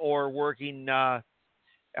thing, or working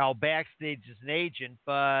backstage as an agent.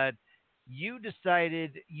 But you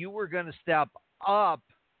decided you were going to step up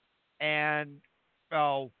and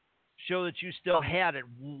show that you still had it.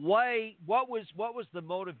 Why? What was the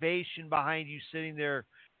motivation behind you sitting there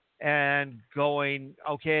and going,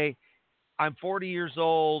 okay, I'm 40 years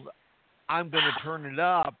old, I'm going to turn it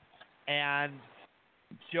up and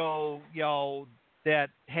show that,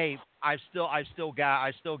 hey, I still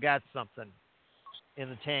got something in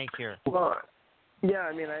the tank here. Well, yeah,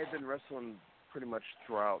 I mean, I had been wrestling pretty much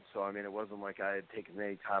throughout, so I mean, it wasn't like I had taken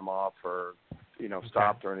any time off or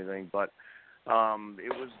stopped or anything, but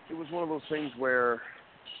it was one of those things where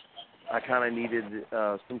I kind of needed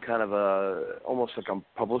some kind of almost like a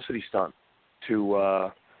publicity stunt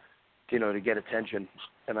to get attention.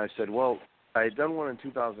 And I said, well, I had done one in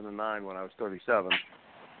 2009 when I was 37.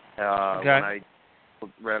 When I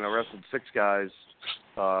wrestled 6 guys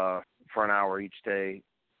for an hour each day,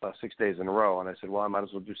 6 days in a row. And I said, well, I might as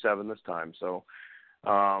well do 7 this time. So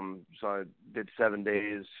I did 7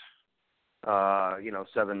 days,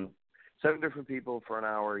 7 different people for an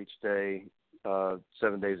hour each day,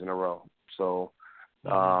 7 days in a row. So,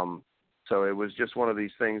 so it was just one of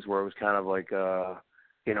these things where it was kind of like,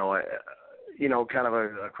 kind of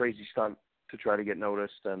a crazy stunt to try to get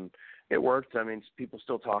noticed, and it worked. I mean, people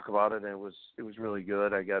still talk about it, and it was really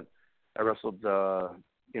good. I wrestled,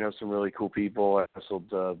 some really cool people. I wrestled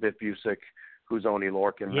Vic Busick, who's Oni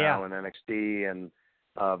Lorcan now in NXT, and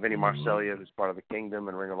Vinny Marseglia, who's part of the Kingdom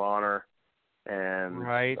and Ring of Honor, and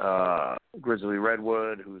Grizzly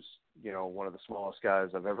Redwood, who's one of the smallest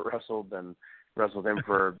guys I've ever wrestled, and wrestled him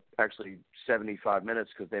for actually 75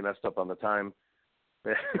 minutes because they messed up on the time.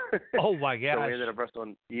 Oh my gosh! So we ended up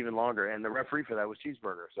wrestling even longer, and the referee for that was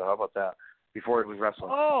Cheeseburger. So how about that? Before he was wrestling.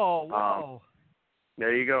 Oh wow!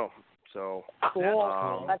 There you go. So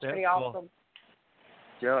cool. That's pretty awesome.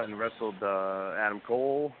 Yeah, and wrestled Adam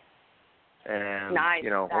Cole, and nice.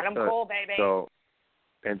 Adam Cole, baby. So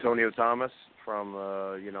Antonio Thomas from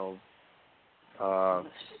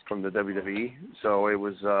from the WWE. So it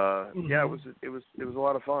was it was a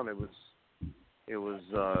lot of fun. It was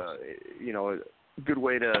a good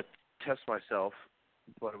way to test myself,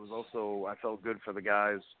 but it was also, I felt good for the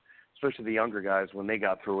guys, especially the younger guys when they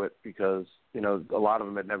got through it, because a lot of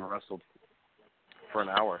them had never wrestled for an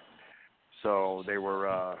hour, so they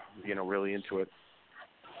were really into it.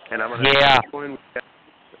 And I've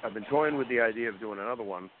been toying with the idea of doing another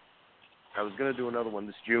one. I was going to do another one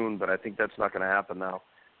this June, but I think that's not going to happen now.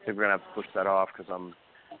 I think we're going to have to push that off because I'm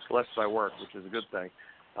blessed by work, which is a good thing.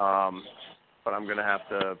 But I'm going to have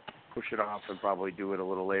to push it off and probably do it a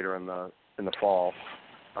little later in the fall.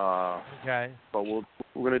 Okay. But we're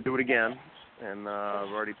going to do it again, and I've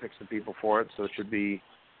already picked some people for it, so it should be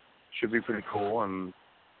pretty cool and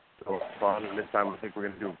fun. And this time I think we're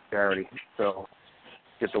going to do charity, so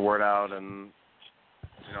get the word out and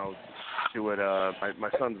do it. My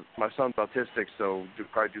son's autistic, so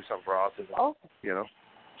probably do something for autism. Oh.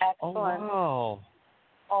 Excellent. Oh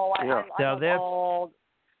wow. Oh, I love all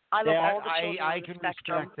the children. I can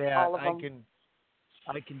respect that.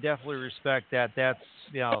 I can definitely respect that. That's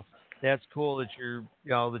that's cool that you're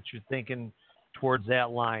that you're thinking towards that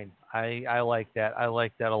line. I like that. I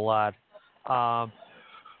like that a lot.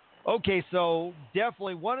 Okay, so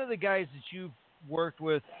definitely one of the guys that you've worked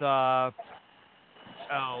with at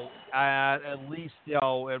least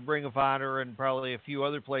at Ring of Honor and probably a few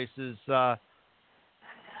other places.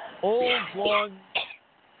 Old long.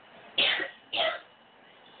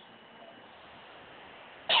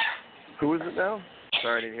 Who is it now?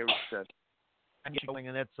 Sorry, I didn't hear what you said. And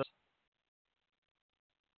that's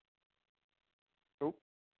oh,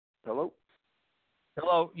 hello.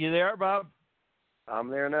 Hello, you there, Bob? I'm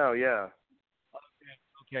there now. Yeah.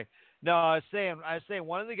 Okay. No, I was saying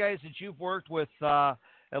one of the guys that you've worked with, at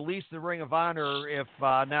least the Ring of Honor, if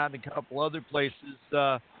not in a couple other places,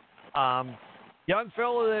 young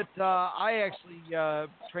fellow that I actually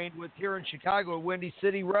trained with here in Chicago at Windy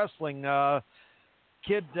City Wrestling.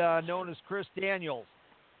 Kid known as Chris Daniels.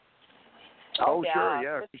 Oh yeah, sure,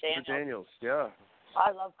 yeah, Christopher Daniels. Yeah. I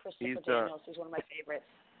love Christopher Daniels. He's one of my favorites.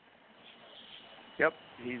 Yep,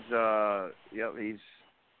 he's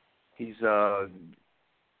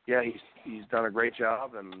done a great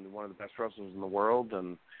job and one of the best wrestlers in the world,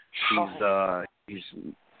 and he's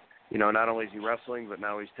not only is he wrestling, but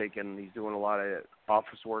now he's doing a lot of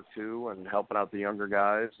office work too and helping out the younger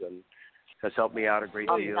guys, and has helped me out a great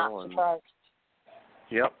deal. Not surprised.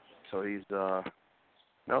 Yep. So he's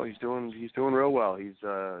doing real well. He's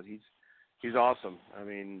awesome. I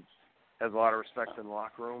mean, has a lot of respect in the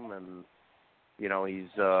locker room, and he's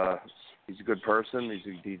a good person.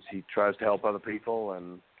 He tries to help other people,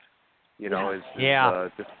 and is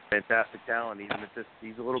just fantastic talent. Even if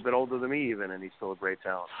he's a little bit older than me, even, and he's still a great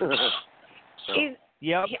talent. So.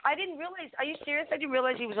 Yep. I didn't realize. Are you serious? I didn't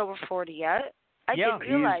realize he was over 40 yet. I Yeah,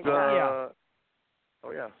 didn't realize that.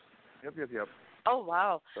 Oh yeah. Yep. Oh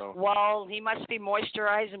wow. So. Well, he must be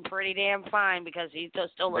moisturized pretty damn fine because he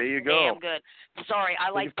still looks damn good. Sorry, I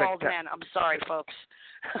like bald men. I'm sorry, folks.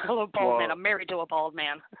 I love bald men. I'm married to a bald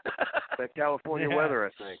man. That California weather, I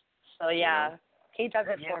think. So yeah, he does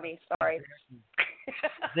it for me. Sorry.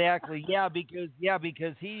 Exactly. Yeah,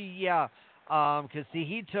 because he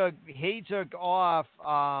he took off.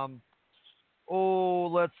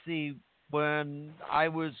 Let's see. When I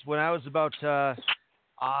was about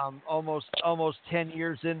almost 10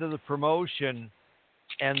 years into the promotion,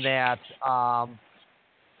 and that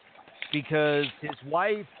because his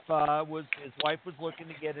wife was looking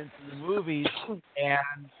to get into the movies,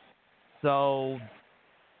 and so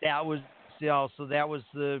that was that was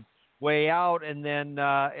the way out, and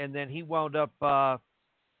then he wound up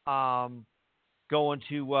going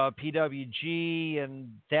to PWG, and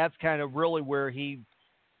that's kind of really where he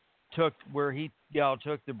took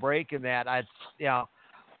the break in that.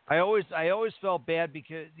 I always felt bad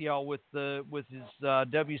because with his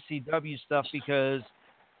WCW stuff, because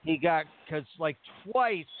like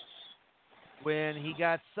twice when he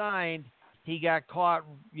got signed, he got caught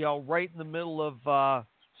right in the middle of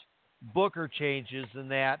booker changes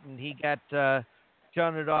and that, and he got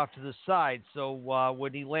shunted off to the side. So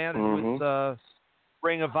when he landed with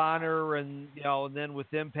Ring of Honor, and and then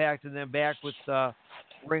with Impact, and then back with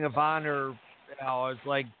Ring of Honor, I was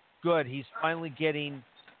like, good, he's finally getting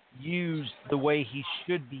used the way he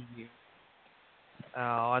should be used.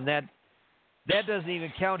 And that doesn't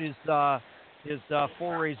even count his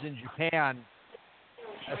forays in Japan,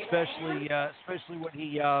 especially when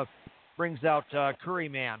he brings out Curry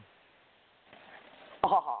Man.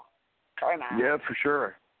 Oh, Curry Man. Yeah, for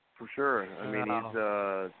sure. I mean,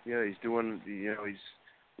 he's doing, he's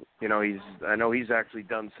I know he's actually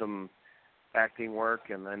done some acting work,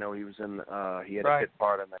 and I know he was in he had a hit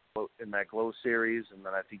part in that Glow series, and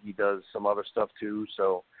then I think he does some other stuff too.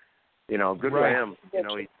 So, good for him.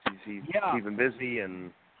 He's keeping busy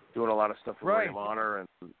and doing a lot of stuff for Ring of Honor,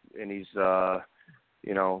 and he's like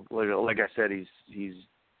I said, he's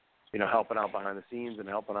helping out behind the scenes and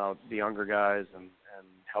helping out the younger guys and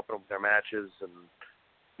helping them with their matches, and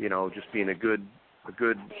just being a good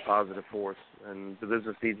positive force. And the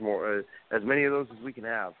business needs more, as many of those as we can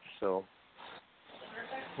have. So.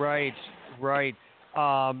 Right.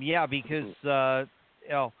 Because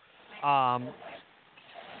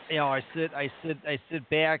I sit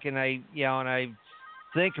back and I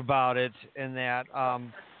think about it, and that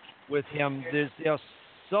with him, there's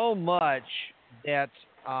so much that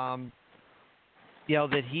that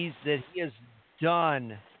he has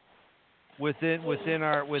done within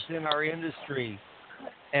our industry,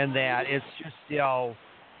 and that it's just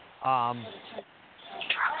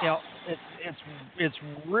it's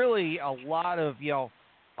really a lot of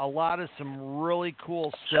some really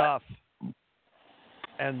cool stuff,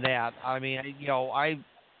 and that I mean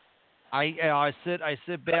I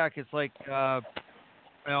sit back. It's like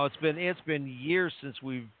it's been years since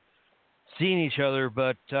we've seen each other,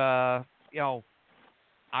 but I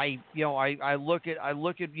look at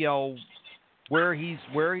where he's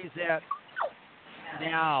at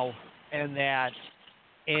now, and that,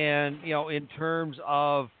 and in terms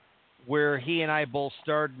of where he and I both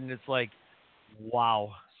started, and it's like,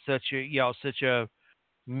 wow, such a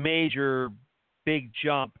major big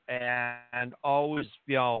jump, and always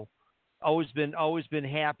been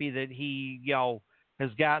happy that he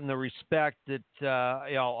has gotten the respect that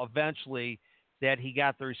eventually that he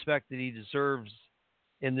got the respect that he deserves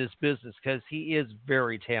in this business, because he is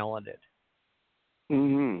very talented.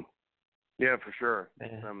 Yeah, for sure.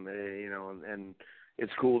 And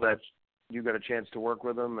it's cool that you got a chance to work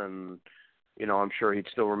with him, and I'm sure he'd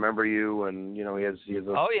still remember you, and he has a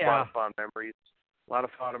lot of fond memories, a lot of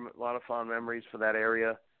fond memories for that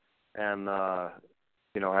area, and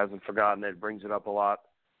hasn't forgotten it, brings it up a lot.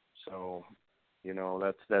 So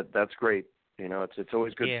that's great. It's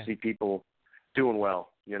always good to see people doing well.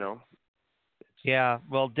 Yeah,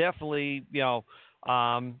 well, definitely.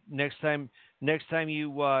 Next time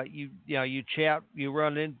you chat, you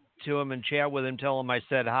run into him and chat with him, tell him I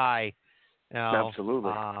said hi.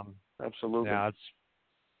 Absolutely. Absolutely.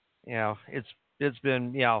 Yeah, it's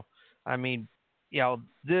been I mean,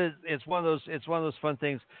 it's one of those fun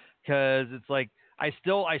things, because it's like I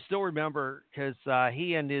still remember, because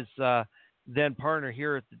he and his then partner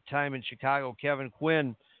here at the time in Chicago, Kevin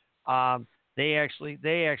Quinn, they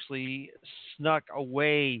actually snuck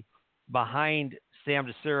away behind Sam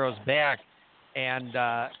DeCero's back and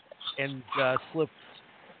slipped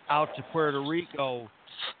out to Puerto Rico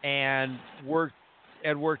and worked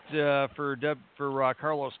for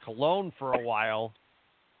Carlos Colon for a while,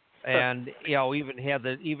 and even had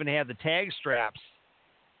the tag straps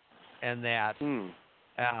and that.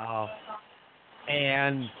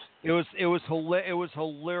 And it was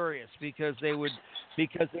hilarious because they would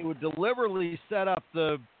deliberately set up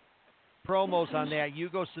the promos on that.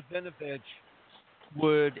 Hugo Savinovich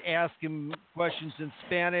would ask him questions in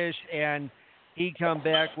Spanish, and he'd come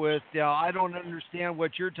back with, I don't understand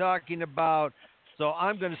what you're talking about, so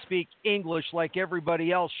I'm going to speak English like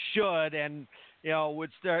everybody else should, and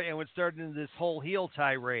would start into this whole heel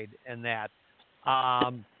tirade and that.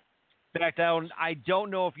 Back down, I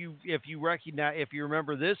don't know if you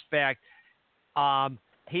remember this fact.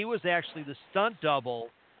 He was actually the stunt double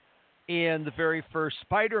in the very first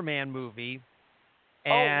Spider-Man movie.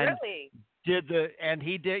 And really?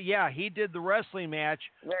 He did the wrestling match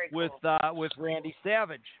with Randy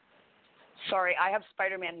Savage. Sorry, I have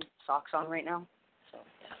Spider-Man socks on right now. So.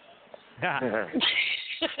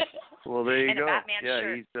 Well, there you and go. A Batman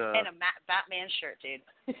shirt. He's and a Batman shirt, dude.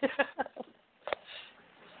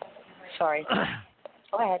 Sorry.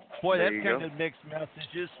 Go ahead. Boy, that's kind of mixed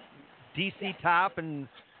messages. DC top and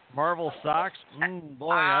Marvel socks.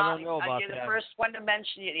 Boy, I don't know about you're that. The first one to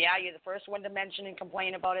mention it. Yeah, you're the first one to mention and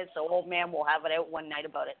complain about it. So old man will have it out one night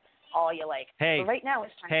about it. All you like. Hey. But right now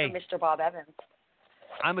it's time for Mr. Bob Evans.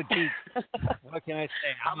 I'm a geek. What can I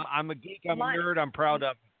say? I'm a geek. I'm a nerd. I'm proud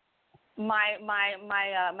of it. My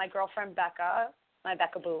girlfriend Becca, my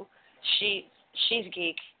Becca Boo, she's a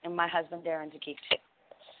geek, and my husband Darren's a geek too.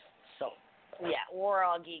 So yeah, we're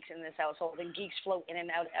all geeks in this household, and geeks float in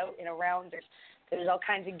and out and around. There's all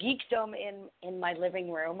kinds of geekdom in my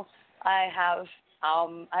living room. I have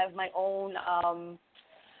my own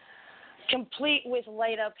complete with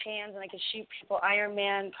light up hands, and I can shoot people. Iron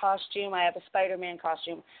Man costume. I have a Spider-Man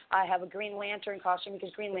costume. I have a Green Lantern costume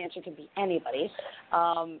because Green Lantern can be anybody.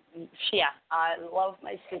 Yeah, I love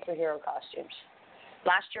my superhero costumes.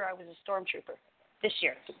 Last year I was a stormtrooper. This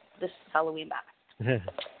year, this Halloween back.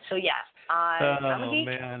 So yeah, I'm a geek.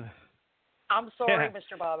 Man. I'm sorry,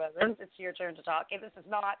 Mr. Bob Evans. It's your turn to talk. This is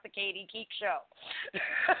not the Katie Geek Show.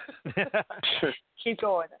 Keep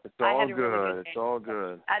going. It's all good. It's all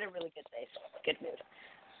good. I had a really good day. So good mood.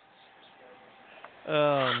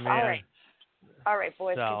 Oh man. All right,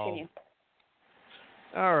 boys. Continue.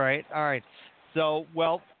 All right. So,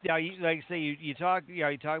 well, yeah, like I say, you talk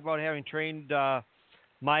about having trained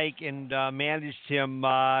Mike and managed him.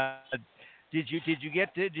 Did you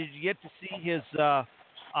get to see his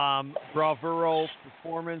bravuro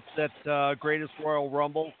performance at Greatest Royal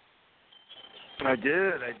Rumble? I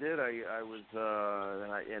did. I was,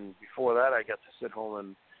 and before that, I got to sit home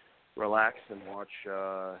and relax and watch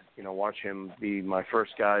him be my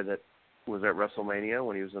first guy that was at WrestleMania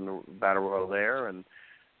when he was in the Battle Royal there, and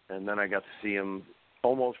then I got to see him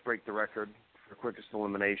almost break the record for quickest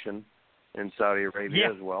elimination in Saudi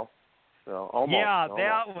Arabia as well. So almost. Yeah,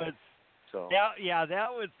 that almost. was. So.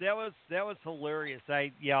 That was hilarious.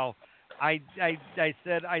 I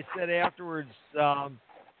said afterwards,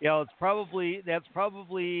 that's probably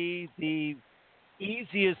the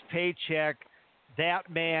easiest paycheck that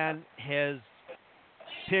man has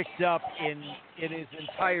picked up in his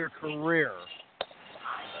entire career.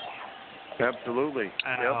 Absolutely.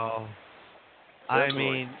 Yep.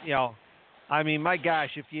 I mean, my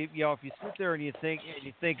gosh, if you sit there and you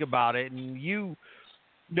think about it, and you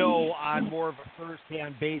know on more of a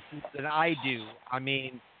first-hand basis than I do. I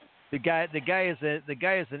mean, the guy is an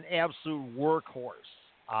absolute workhorse.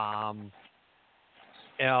 I'm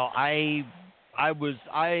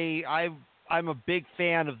a big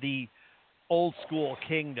fan of the old school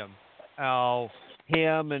Kingdom.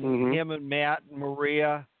 Him and Matt and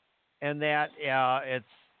Maria, and that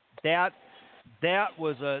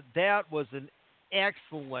was an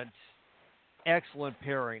excellent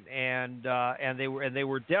pairing, and they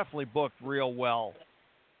were definitely booked real well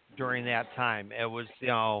during that time. It was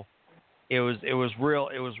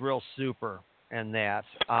real super, and that.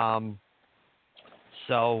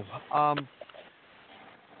 So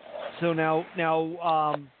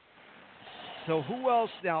who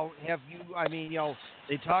else now have you? I mean,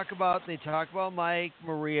 they talk about Mike,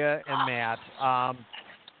 Maria, and Matt.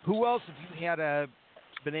 Who else have you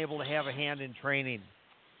been able to have a hand in training?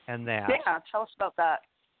 And that. Yeah, tell us about that.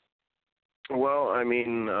 Well, I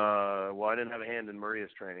mean, I didn't have a hand in Maria's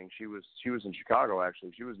training. She was in Chicago,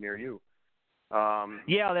 actually. She was near you.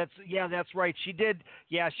 That's right. She did.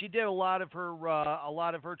 Yeah, she did a lot of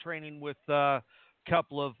her training with a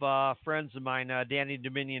couple of friends of mine, Danny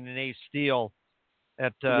Dominion and Ace Steel,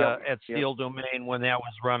 at Steel Domain when that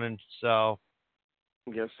was running. So.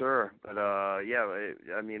 Yes, sir. But I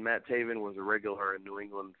mean, Matt Taven was a regular in New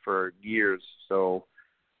England for years, so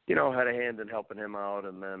had a hand in helping him out.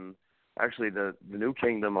 And then actually the New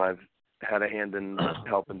Kingdom, I've had a hand in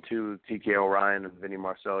helping too. TK O'Ryan and Vinny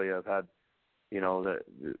Marcellia have had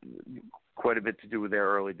quite a bit to do with their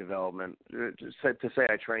early development. To say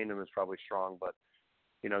I trained them is probably strong, but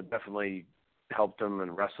definitely helped them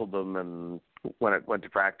and wrestled them and went to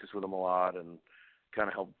practice with them a lot and kind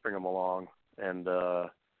of helped bring them along. And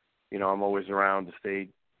I'm always around if they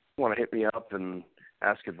want to hit me up and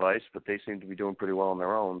ask advice, but they seem to be doing pretty well on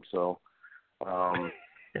their own. So,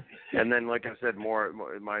 and then like I said, more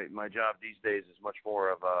my job these days is much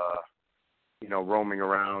more of roaming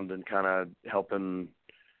around and kind of helping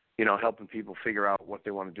people figure out what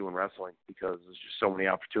they want to do in wrestling, because there's just so many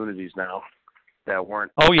opportunities now that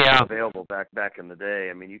weren't available back in the day.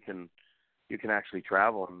 I mean, you can actually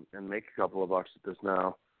travel and make a couple of bucks at this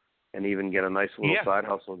now, and even get a nice little side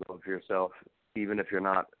hustle going for yourself, even if you're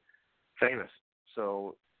not famous.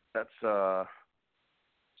 So that's kind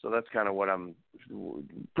of what I'm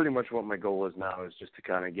pretty much what my goal is now, is just to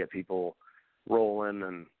kind of get people rolling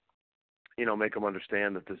and make them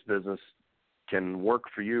understand that this business can work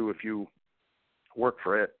for you if you work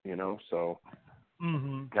for it. So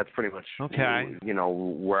that's pretty much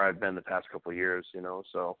where I've been the past couple of years.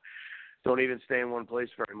 So don't even stay in one place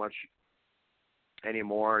very much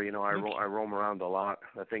anymore. I roam around a lot.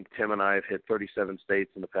 I think Tim and I have hit 37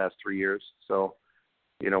 states in the past 3 years. So,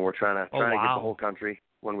 we're trying to get the whole country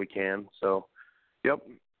when we can. So, yep.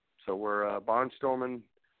 So we're barnstorming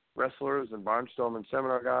wrestlers and barnstorming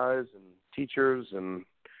seminar guys and teachers and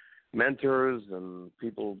mentors and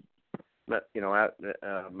people that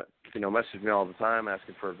message me all the time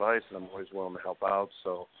asking for advice, and I'm always willing to help out.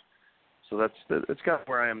 So that's kind of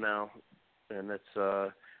where I am now, and it's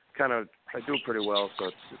kind of, I do pretty well, so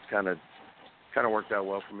it's kind of worked out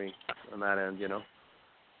well for me on that end,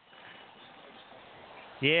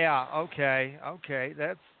 Yeah. Okay.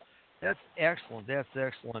 That's excellent. That's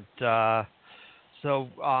excellent. So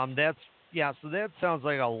that sounds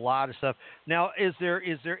like a lot of stuff. Now, is there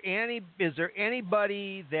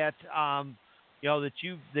anybody that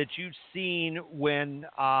that you've seen when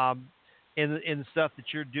in the stuff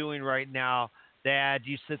that you're doing right now that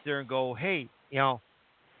you sit there and go, hey,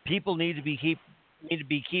 people need to be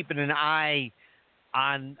keeping an eye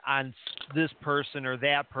on this person or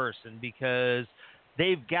that person, because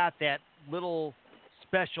they've got that little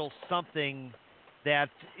special something that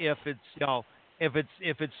if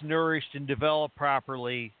it's nourished and developed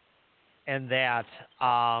properly, and that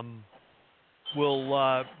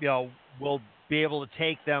will be able to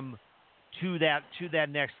take them to that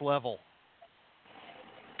next level.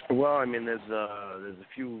 Well, I mean, there's a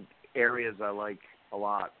few areas I like a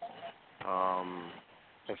lot.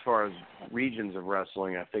 As far as regions of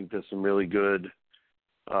wrestling, I think there's some really good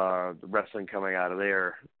wrestling coming out of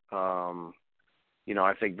there.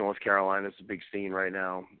 I think North Carolina's a big scene right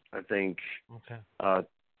now. I think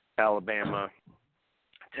Alabama,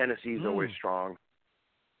 Tennessee's always strong.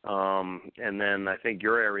 And then I think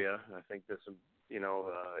your area, I think there's some,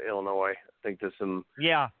 Illinois, I think there's some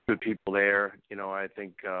good people there. I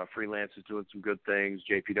think Freelance is doing some good things.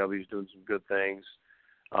 JPW is doing some good things.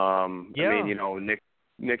 I mean,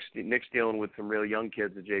 Nick's dealing with some real young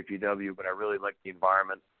kids at JPW, but I really like the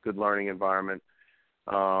environment, good learning environment.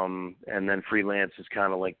 And then Freelance is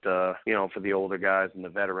kind of like the, for the older guys and the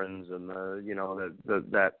veterans and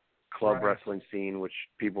that club wrestling scene, which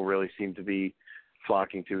people really seem to be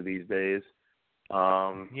flocking to these days.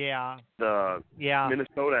 Minnesota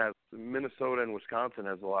and Wisconsin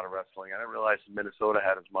has a lot of wrestling. I didn't realize Minnesota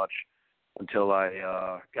had as much until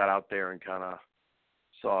I got out there and kind of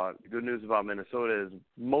saw it. The good news about Minnesota is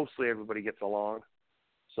mostly everybody gets along.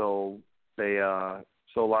 So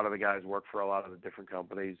so a lot of the guys work for a lot of the different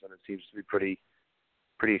companies, and it seems to be pretty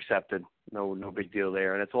accepted. No big deal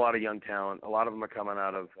there. And it's a lot of young talent. A lot of them are coming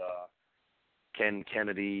out of Ken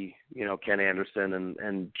Kennedy, Ken Anderson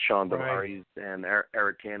and Sean Devries and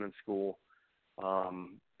Eric Cannon's school.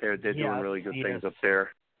 They're doing really good things up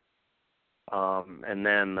there. And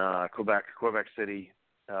then Quebec City,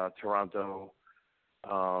 Toronto,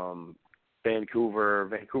 Vancouver.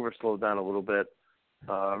 Vancouver slowed down a little bit.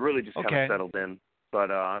 Really just kind of settled in. But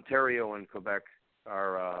Ontario and Quebec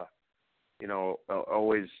are,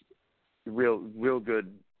 always real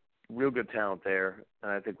good talent there.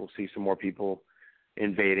 And I think we'll see some more people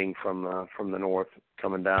invading from the north,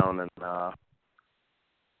 coming down and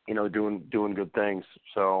doing good things.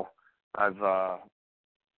 So I've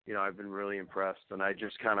been really impressed, and I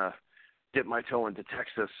just kind of dipped my toe into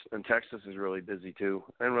Texas, and Texas is really busy too.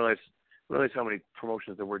 I didn't realize realize how many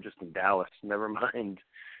promotions there were just in Dallas. Never mind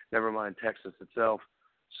Texas itself.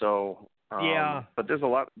 So but there's a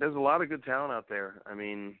lot of good talent out there. I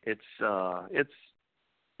mean, it's a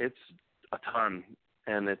ton,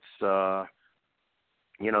 and it's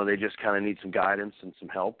they just kind of need some guidance and some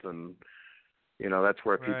help, and that's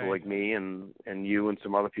where people like me and you and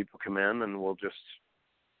some other people come in, and we'll just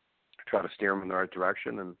try to steer them in the right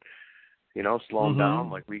direction and slow them down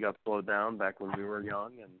like we got slowed down back when we were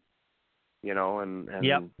young, and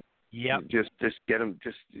just get them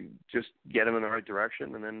in the right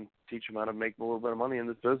direction, and then teach them how to make a little bit of money in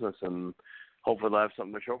this business, and hopefully they'll have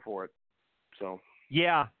something to show for it. So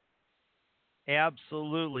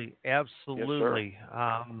absolutely. Yes,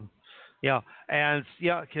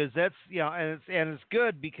 because that's and it's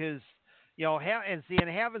good because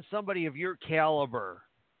having somebody of your caliber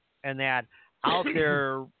and that out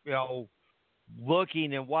there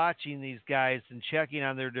looking and watching these guys and checking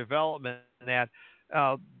on their development, and that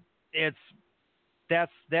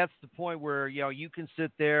that's the point where you can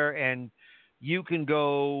sit there and you can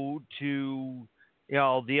go to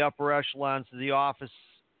the upper echelons of the office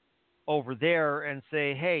over there and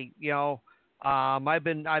say, hey, I've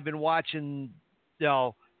been watching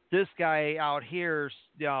this guy out here,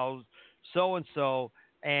 so and so,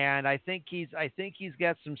 and I think he's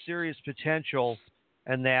got some serious potential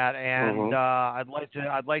in that, and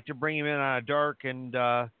I'd like to bring him in on a dark and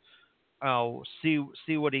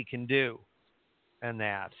see what he can do, and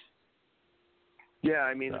that. Yeah,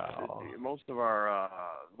 I mean, most of our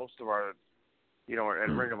at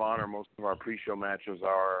Ring of Honor, most of our pre-show matches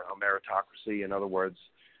are a meritocracy. In other words,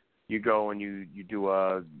 you go and you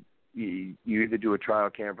do you either do a trial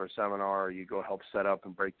camp or a seminar, or you go help set up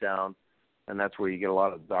and break down, and that's where you get a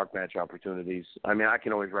lot of dark match opportunities. I mean, I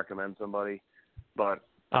can always recommend somebody, but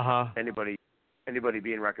anybody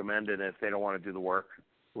being recommended, if they don't want to do the work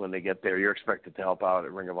when they get there, you're expected to help out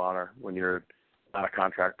at Ring of Honor when you're not a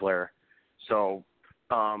contract player. So,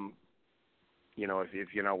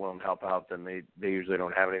 if you're not willing to help out, then they usually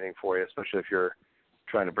don't have anything for you, especially if you're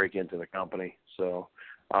trying to break into the company. So,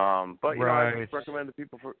 I recommended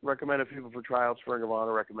people for tryouts for Ring of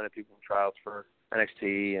Honor, recommended people for tryouts for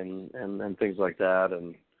NXT and things like that.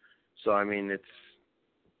 And so, I mean, it's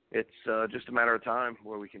just a matter of time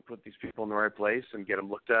where we can put these people in the right place and get them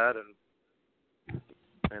looked at,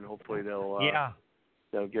 and hopefully they'll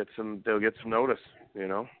get some notice.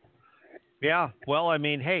 Yeah. Well, I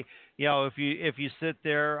mean, hey, if you sit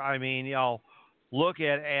there, I mean, look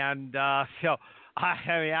at and I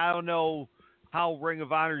don't know how Ring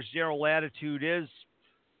of Honor's general attitude is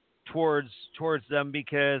towards them,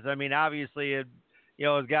 because I mean, obviously it's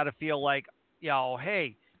got to feel like,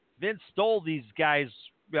 hey, Vince stole these guys,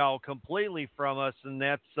 completely from us, and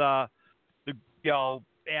that's the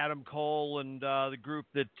Adam Cole and the group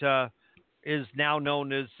that is now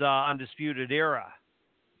known as Undisputed Era.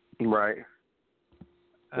 Right.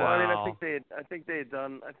 Well, I mean, I think they had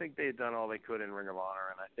done all they could in Ring of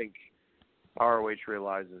Honor, and I think ROH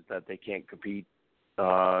realizes that they can't compete. We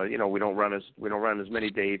don't run as many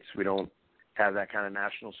dates. We don't have that kind of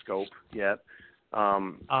national scope yet. So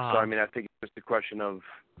I mean, I think it's just a question of,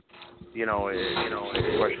 it's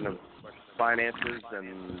a question of finances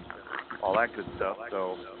and all that good stuff.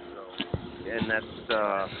 So, and that's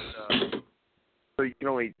so you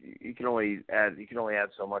can only add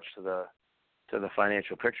so much to the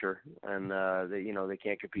financial picture, and they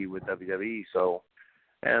can't compete with WWE. So,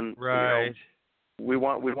 and we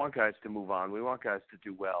want guys to move on. We want guys to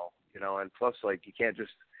do well, and plus, like, you can't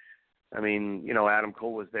just. I mean, Adam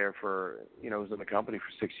Cole was there for, was in the company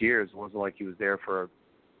for 6 years. It wasn't like he was there for,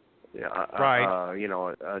 a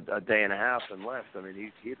day and a half and left. I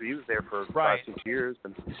mean, he was there for 5-6 years,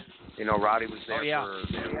 and Roddy was there for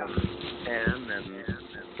 10,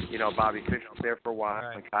 and Bobby Fish was there for a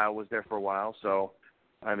while, and Kyle was there for a while. So,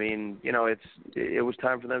 I mean, it was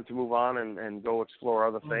time for them to move on and go explore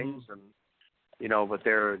other things, and but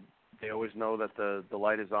they always know that the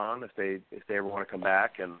light is on if they ever want to come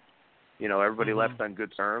back, and everybody left on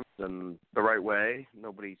good terms and the right way.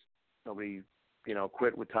 Nobody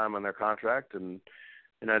quit with time on their contract, and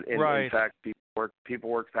in fact, people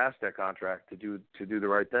worked past their contract to do the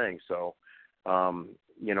right thing. So,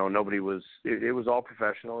 nobody was. It was all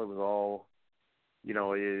professional. It was all,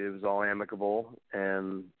 it was all amicable,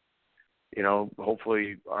 and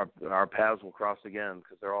hopefully our paths will cross again,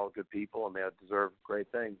 because they're all good people and they deserve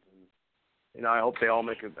great things. And I hope they all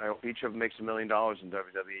I hope each of them makes $1 million in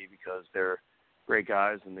WWE, because they're great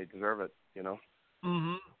guys and they deserve it.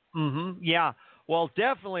 Yeah. Well,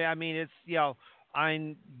 definitely. I mean, it's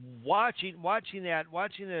I'm watching that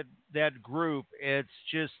group. It's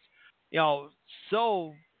just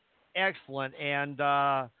so excellent, and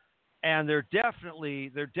they're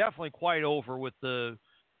definitely quite over with the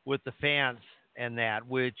fans and that,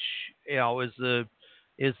 which is the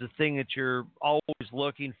thing that you're always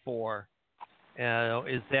looking for.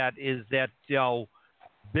 Is that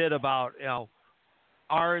bit about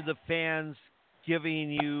are the fans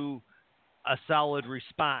giving you a solid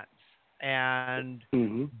response? And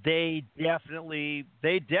they definitely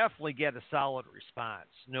get a solid response.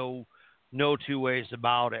 No two ways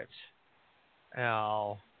about it.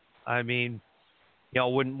 I mean,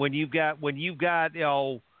 when you've got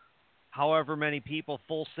however many people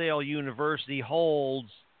Full Sail University holds,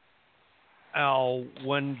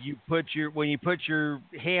 when you put your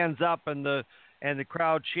hands up and the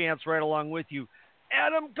crowd chants right along with you,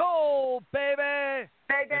 Adam Cole, baby,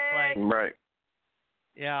 baby. It's like, right.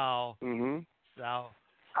 Yeah. So.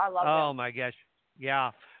 I love Oh my gosh.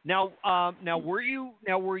 Yeah. Now were you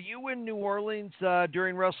in New Orleans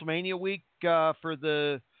during WrestleMania week for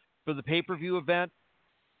the pay-per-view event?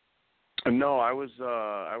 No, I was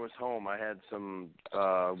home. I had some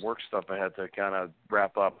work stuff I had to kind of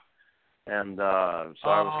wrap up, and so I was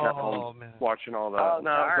kind of home watching all that. Oh,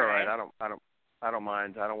 no, it's all right. I don't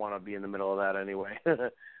mind. I don't want to be in the middle of that anyway. But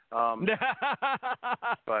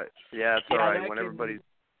yeah, it's all right when everybody's.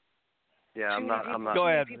 Yeah, I'm not. Go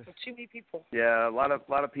ahead. Too many people. Yeah, a lot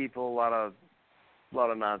of people, a lot of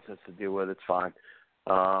nonsense to deal with. It's fine.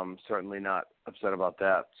 Certainly not upset about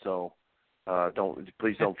that. So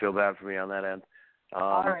please don't feel bad for me on that end.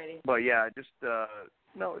 Alrighty. But yeah, it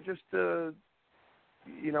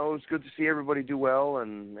was good to see everybody do well,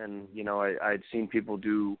 and I'd seen people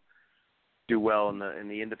do well in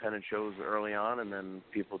the independent shows early on, and then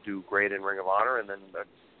people do great in Ring of Honor, and then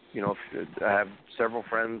I have several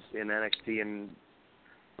friends in NXT and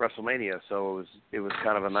WrestleMania, so it was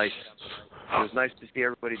kind of nice to see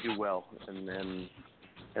everybody do well and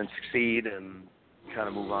succeed and kind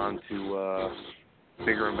of move on to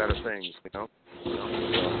bigger and better things,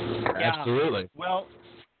 Yeah. Absolutely. Well,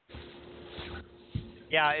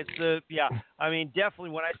 yeah, I mean, definitely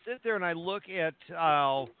when I sit there and I look at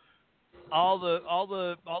all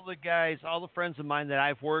the guys, all the friends of mine that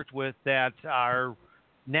I've worked with that are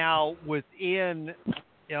now within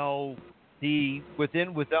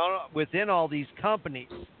within all these companies.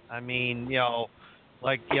 I mean,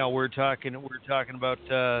 we're talking about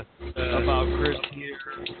Chris here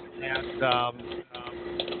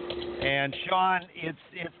and Sean.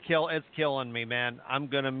 It's killing me, man. I'm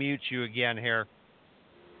gonna mute you again here.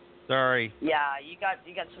 Sorry. Yeah, you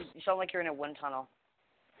sound like you're in a wind tunnel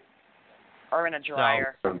or in a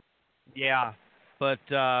dryer. Yeah, but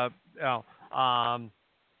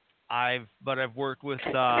I've worked with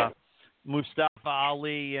Mustafa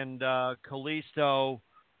Ali and Kalisto,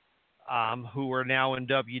 who are now in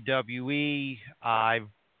WWE. I've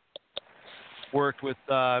worked with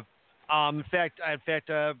another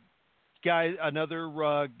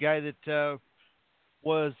guy that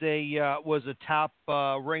was a top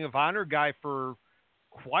Ring of Honor guy for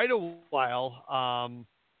quite a while,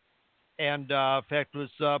 and in fact was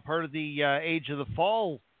part of the Age of the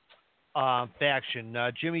Fall faction,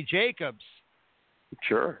 Jimmy Jacobs.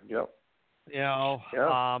 Sure. Yep.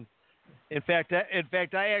 Yeah. In fact,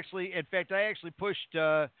 I actually pushed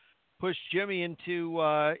Jimmy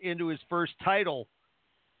into his first title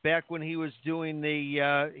back when he was doing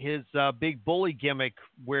his big bully gimmick,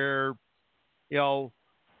 where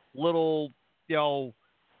little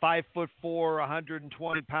 5'4",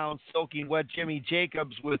 120-pound soaking wet Jimmy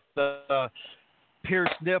Jacobs with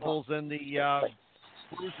pierced nipples and the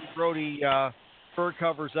Bruce Brody fur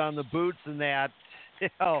covers on the boots and that.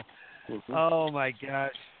 Oh my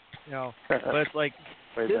gosh. But it's like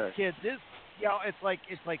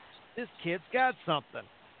this kid's got something.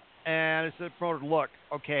 And I said, promoter, look,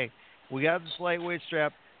 okay, we got this lightweight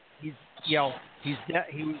strap. He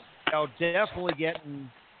was definitely getting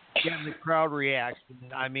the crowd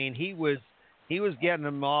reaction. I mean, he was getting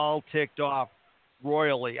them all ticked off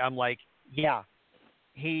royally. I'm like, yeah,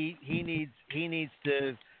 he needs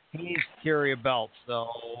to carry a belt. So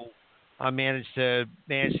I managed to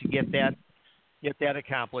get that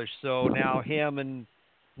accomplished. So now him and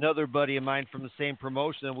another buddy of mine from the same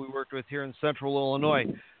promotion that we worked with here in Central Illinois,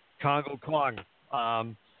 Congo Kong,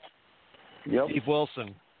 Steve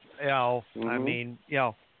Wilson. I mean,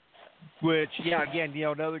 which again,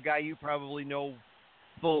 another guy you probably know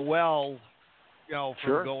full well, from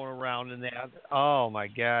sure. going around in that. Oh my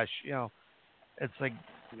gosh, it's like.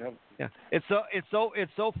 Yep. Yeah, it's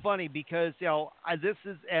so funny because this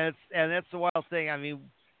is and that's the wild thing. I mean,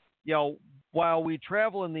 while we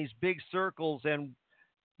travel in these big circles and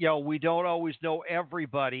we don't always know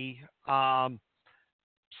everybody,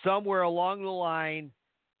 somewhere along the line,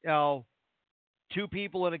 two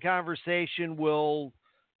people in a conversation will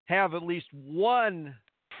have at least one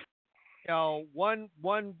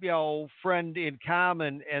friend in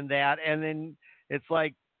common, and that, and then it's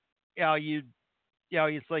like,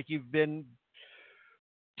 it's like you've been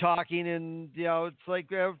talking, and it's like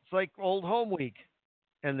old home week,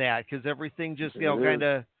 and that, because everything just kind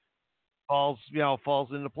of falls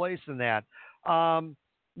into place in that. Another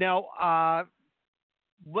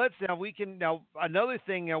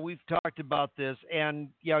thing, we've talked about this, and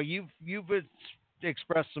you've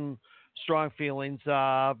expressed some strong feelings.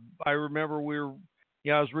 I remember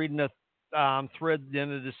I was reading a thread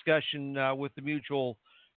in a discussion with the mutual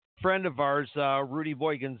friend of ours, Rudy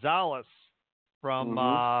Boy Gonzalez from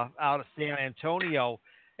out of San Antonio,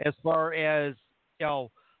 as far as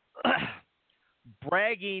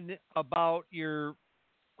bragging about your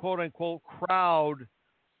quote unquote crowd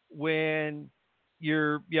when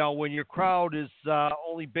your crowd is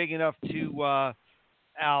only big enough to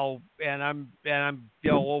and I'm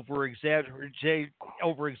over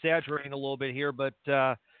exaggerating a little bit here, but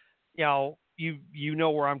you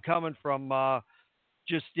know where I'm coming from,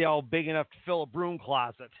 just big enough to fill a broom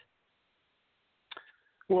closet.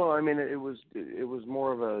 Well, I mean, it was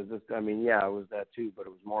more of it was that too, but it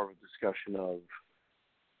was more of a discussion of,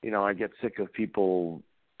 I get sick of people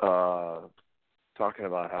talking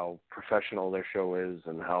about how professional their show is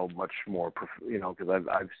and how much more, because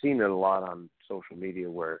I've seen it a lot on social media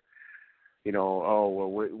where,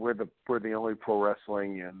 we're the only pro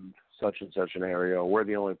wrestling in such and such an area, or we're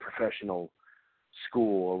the only professional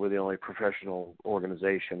school, or we're the only professional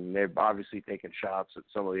organization. They've obviously taken shots at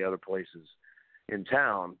some of the other places in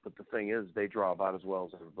town, but the thing is, they draw about as well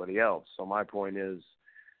as everybody else. So my point is,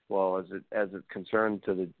 well, as it concerned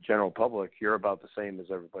to the general public, you're about the same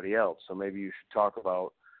as everybody else. So maybe you should talk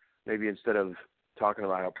about, maybe instead of talking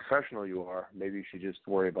about how professional you are, maybe you should just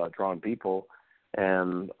worry about drawing people,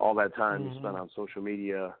 and all that time you spend on social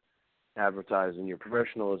media advertising your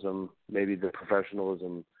professionalism, maybe the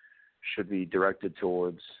professionalism should be directed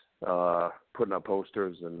towards putting up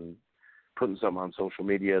posters and putting something on social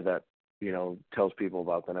media that, tells people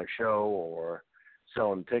about the next show, or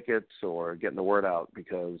selling tickets, or getting the word out,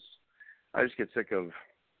 because I just get sick of,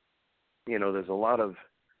 there's a lot of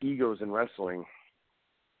egos in wrestling.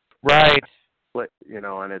 Right. But,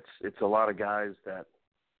 and it's a lot of guys that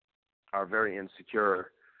are very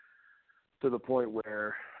insecure to the point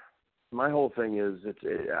where my whole thing is,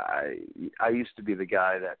 I used to be the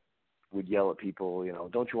guy that would yell at people,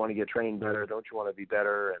 don't you want to get trained better? Don't you want to be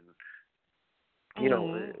better? And,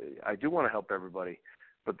 I do want to help everybody.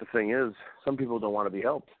 But the thing is, some people don't want to be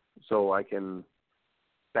helped. So I can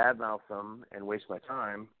badmouth them and waste my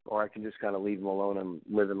time, or I can just kind of leave them alone and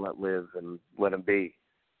live and let live and let them be.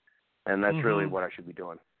 And that's really what I should be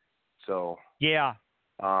doing. So yeah.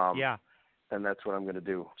 And that's what I'm going to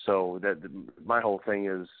do. So my whole thing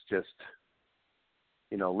is just,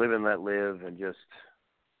 live and let live, and just,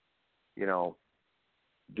 do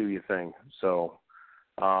your thing. So,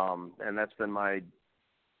 and that's been my,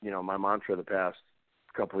 my mantra the past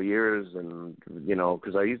couple of years. And,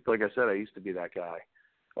 because I used to be that guy.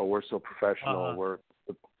 Oh, we're so professional. We're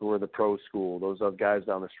the pro school. Those other guys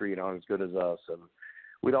down the street aren't as good as us. And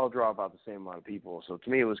we'd all draw about the same amount of people. So to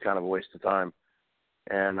me, it was kind of a waste of time.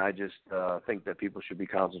 And I just think that people should be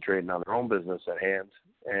concentrating on their own business at hand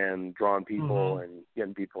and drawing people and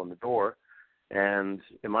getting people in the door. And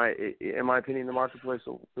in my opinion, the marketplace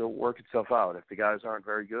will work itself out. If the guys aren't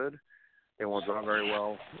very good, they won't draw very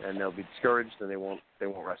well, and they'll be discouraged, and they won't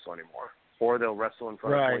wrestle anymore. Or they'll wrestle in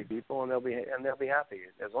front of 20 people, and they'll be happy.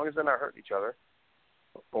 As long as they're not hurting each other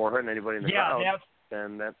or hurting anybody in the crowd,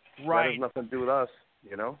 then that has nothing to do with us,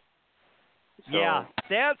 So, yeah,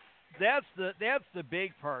 that's the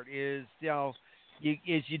big part is,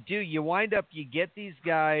 you wind up, you get these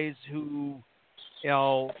guys who,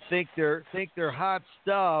 think they're hot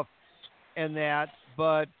stuff and that,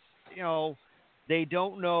 but, they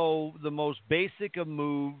don't know the most basic of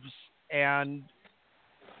moves and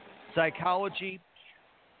psychology.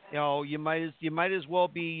 You might as well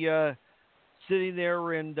be sitting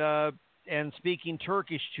there and speaking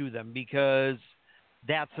Turkish to them, because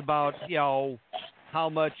that's about how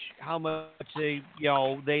much they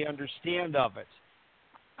they understand of it,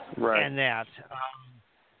 right? And that.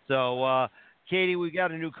 So, Katie, we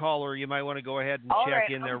got a new caller. You might want to go ahead and check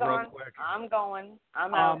in there real quick. I'm going.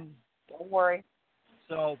 I'm out. Don't worry.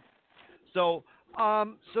 So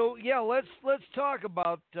yeah, let's talk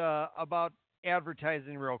about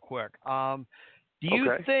advertising real quick. Do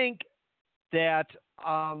you think that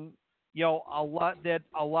a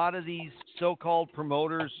lot of these so-called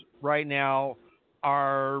promoters right now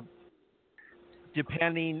are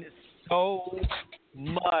depending so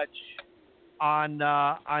much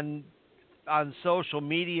on social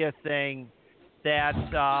media thing that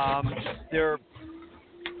they're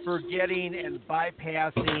forgetting and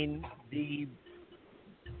bypassing the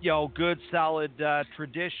good solid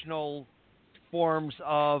traditional forms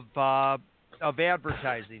of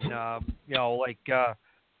advertising, like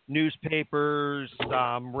newspapers,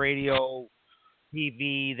 radio,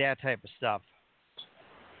 TV, that type of stuff.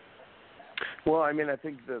 Well, I mean, I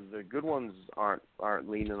think the good ones aren't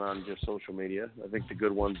leaning on just social media. I think the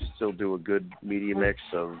good ones still do a good media mix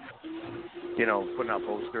of, putting out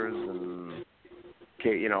posters and,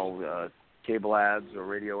 cable ads or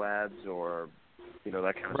radio ads or,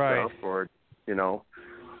 that kind of stuff. Or,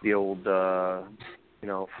 the old,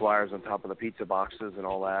 flyers on top of the pizza boxes and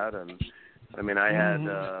all that. And, I mean, I had,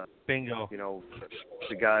 bingo.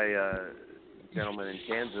 The guy, gentleman in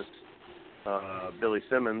Kansas, Billy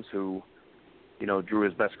Simmons, who, drew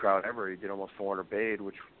his best crowd ever. He did almost 400 paid,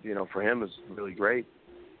 which, for him is really great.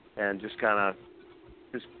 And just kind of,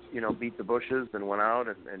 beat the bushes and went out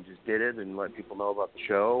and just did it and let people know about the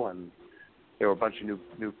show. And there were a bunch of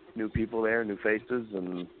new people there, new faces,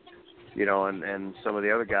 and, and some of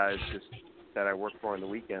the other guys just that I worked for on the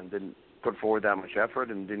weekend didn't put forward that much effort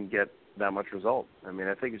and didn't get that much result. I mean,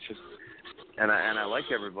 I think it's just, and I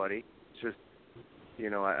like everybody. It's just,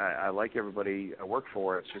 I like everybody I work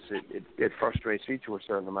for. It's just it frustrates me to a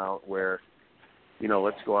certain amount where,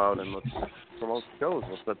 let's go out and let's promote the shows.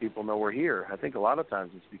 Let's let people know we're here. I think a lot of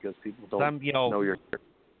times it's because people don't know you're here.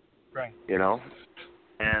 Right.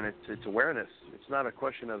 And it's awareness. It's not a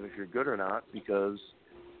question of if you're good or not, because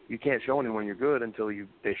you can't show anyone you're good until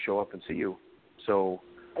they show up and see you. So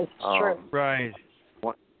it's true. Right.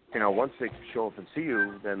 Once they show up and see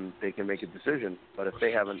you, then they can make a decision. But if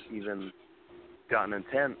they haven't even gotten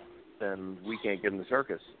intent, then we can't get in the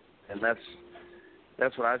circus. And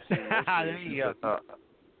that's what I've seen. There you go.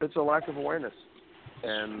 It's a lack of awareness.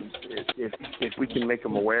 And if we can make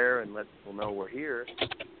them aware and let people know we're here,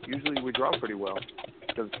 usually we draw pretty well.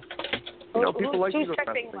 Because people like to go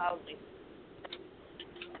typing loudly?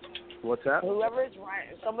 What's that? Whoever is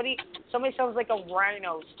somebody sounds like a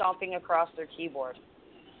rhino stomping across their keyboard.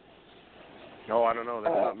 No, I don't know.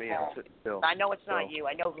 That's not me. I'm sitting still. I know it's not you.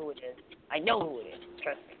 I know who it is.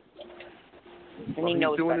 Trust me. And he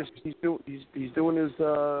knows he's doing his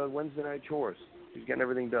Wednesday night chores. He's getting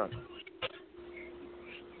everything done.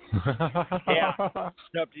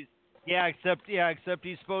 Except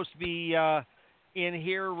he's supposed to be in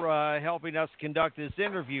here helping us conduct this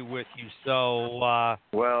interview with you. So.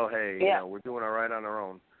 Well, hey, we're doing all right on our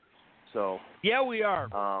own. So. Yeah, we are.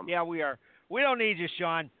 We are. We don't need you,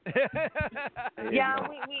 Sean.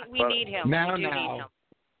 We need him. Now.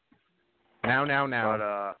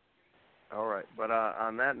 But, all right. But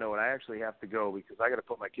on that note, I actually have to go because I got to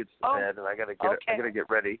put my kids to bed and I got to get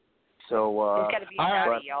ready. So. He's got to be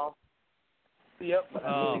happy, y'all. Yep.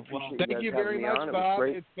 Thank you very much, Bob.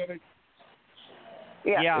 It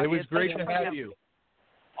was great to have you.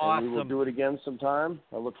 Awesome. And we will do it again sometime.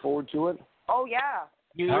 I look forward to it. Oh yeah.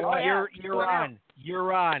 You're on.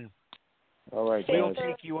 You're on. All right, we'll guys.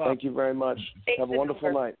 take you up. Thank you very much. Have a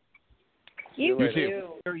wonderful night. You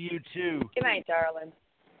too. You too. Good night, darling.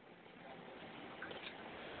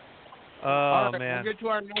 Oh, all right, man. We'll get to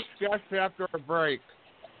our next guest after a break.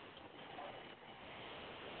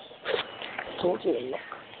 Okay.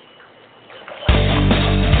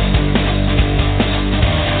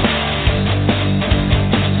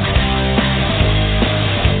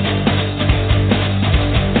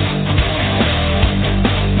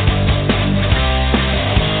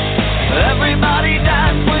 Everybody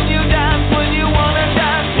dance when you wanna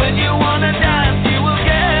dance, when you wanna dance, you will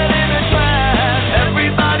get in a trance.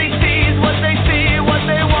 Everybody sees what they see, what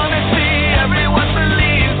they wanna see. Everyone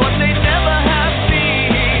believes what they never have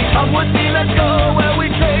seen. Come with me, let's go where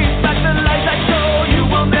we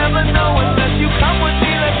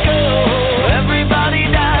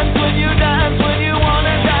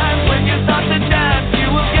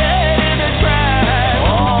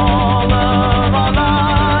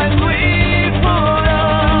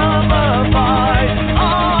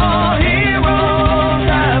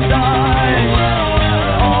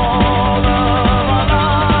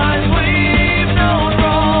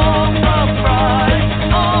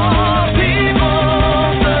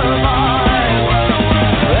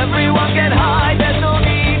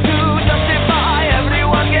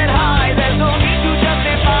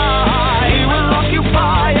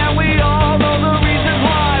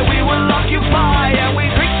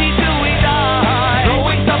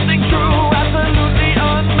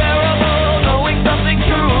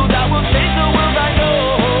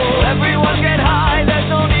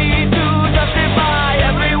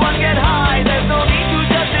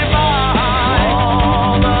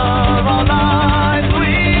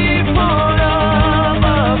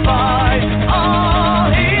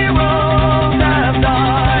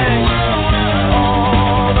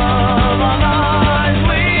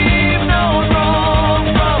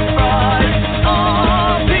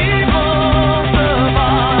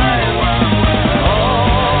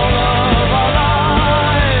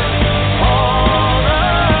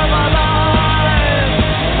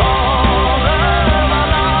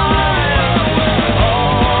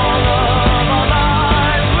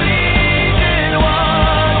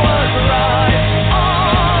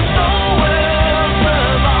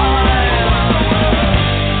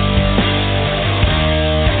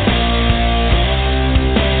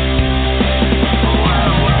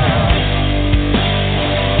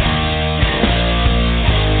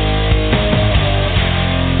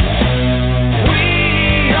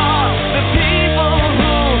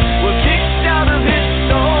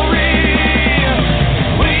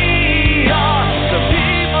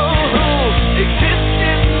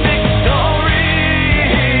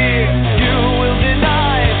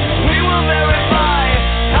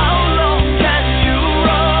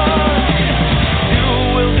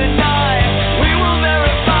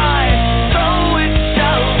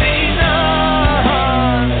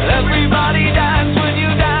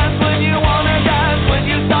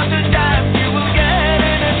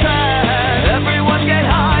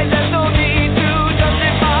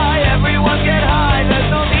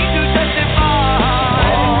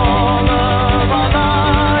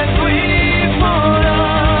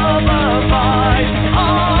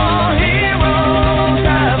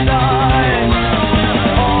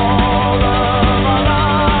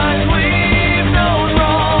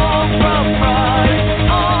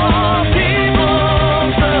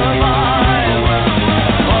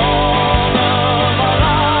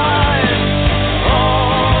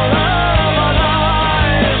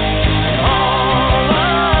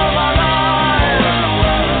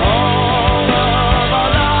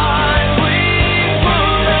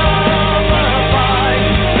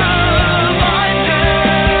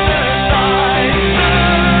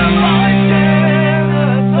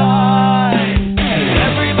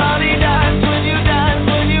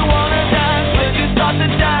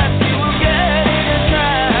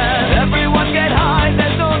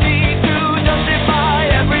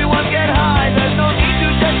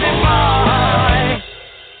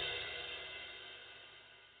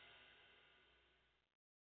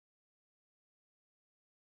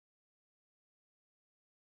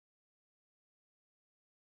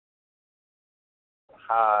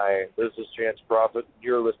Hi, this is Chance Prophet.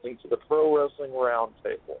 You're listening to the Pro Wrestling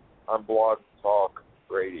Roundtable on Blog Talk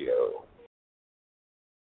Radio.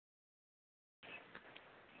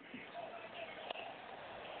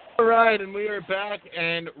 All right, and we are back,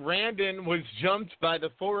 and Randon was jumped by the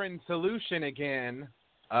foreign solution again.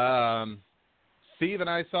 Steve and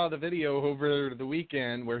I saw the video over the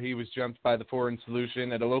weekend where he was jumped by the foreign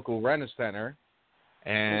solution at a local rent-a-center,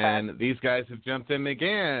 and these guys have jumped him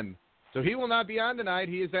again. So he will not be on tonight.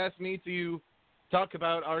 He has asked me to talk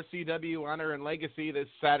about RCW Honor and Legacy this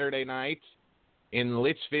Saturday night in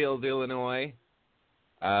Litchfield, Illinois.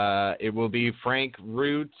 It will be Frank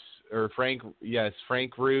Root's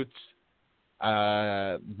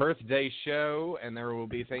birthday show, and there will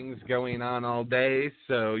be things going on all day,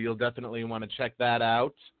 so you'll definitely want to check that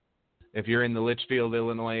out if you're in the Litchfield,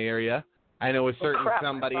 Illinois area. I know a certain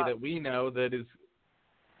somebody that we know that is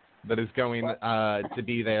going to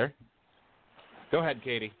be there. Go ahead,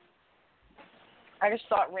 Katie. I just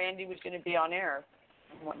thought Randy was going to be on air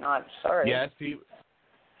and whatnot. Sorry. Yes, he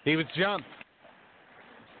was jumped.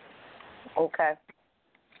 Okay.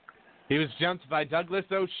 He was jumped by Douglas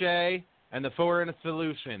O'Shea and the Foreign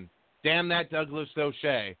Solution. Damn that Douglas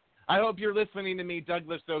O'Shea. I hope you're listening to me,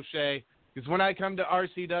 Douglas O'Shea, because when I come to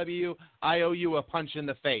RCW, I owe you a punch in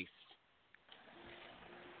the face.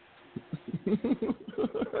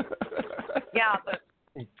 Yeah, but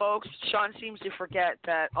folks, Sean seems to forget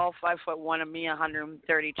that all 5'1" and me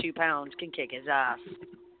 132 pounds can kick his ass.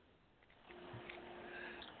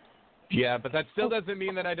 Yeah, but that still doesn't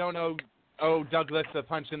mean that I don't owe Douglas a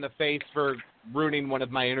punch in the face for ruining one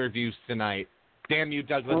of my interviews tonight. Damn you,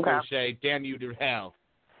 Douglas O'Shea. Damn you to hell.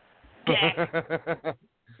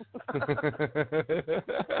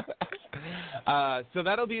 So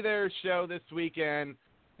that'll be their show this weekend.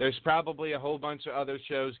 There's probably a whole bunch of other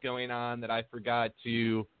shows going on that I forgot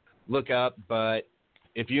to look up, but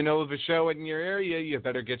if you know of a show in your area, you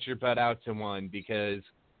better get your butt out to one because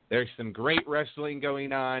there's some great wrestling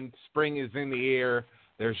going on. Spring is in the air.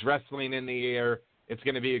 There's wrestling in the air. It's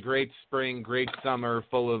going to be a great spring, great summer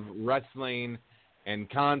full of wrestling and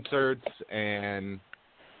concerts, and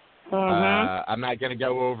I'm not going to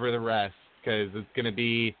go over the rest because it's going to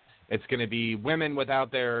be women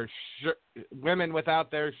without their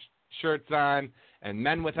shirts on and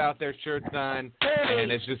men without their shirts on,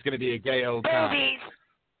 and it's just going to be a gay old time.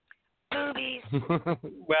 Boobies.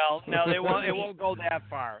 Well, no, it won't go that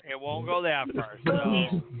far. It won't go that far.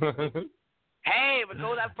 So. Hey, but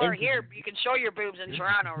go that far here. You can show your boobs in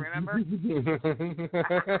Toronto, remember?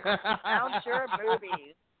 I'm sure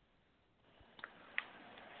boobies.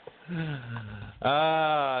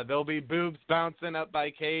 There'll be boobs bouncing up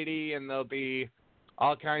by Katie, and there'll be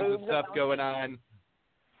all kinds of stuff going on.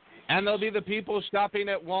 And there'll be the people shopping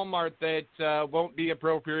at Walmart that won't be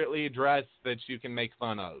appropriately dressed that you can make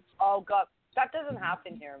fun of. Oh, God. That doesn't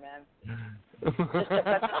happen here, man. That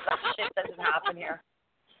shit doesn't happen here.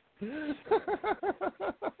 That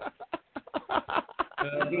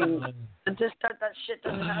shit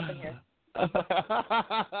doesn't happen here.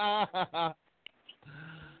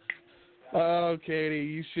 Oh, Katie,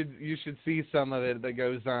 you should see some of it that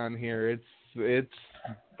goes on here. It's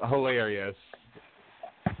hilarious.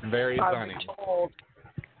 Very funny.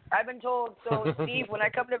 I've been told. So, Steve, when I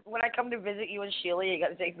come to visit you in Sheila, you got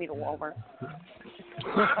to take me to Walmart.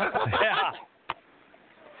 Yeah.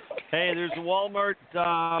 Hey, there's a Walmart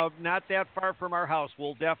not that far from our house.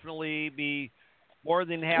 We'll definitely be more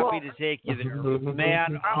than happy to take you there.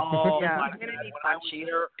 Man, I'm gonna need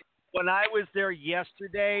punchies. When I was there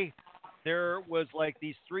yesterday, there was like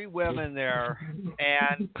these 3 women there,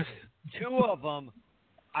 and 2 of them,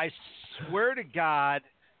 I swear to God,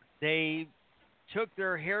 they took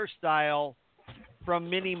their hairstyle from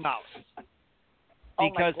Minnie Mouse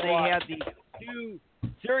because they had these 2.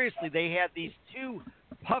 Seriously, they had these 2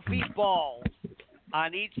 puffy balls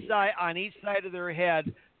on each side of their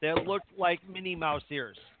head that looked like Minnie Mouse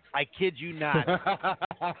ears. I kid you not.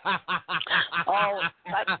 Oh,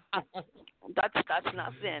 that's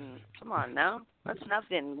nothing. Come on now, that's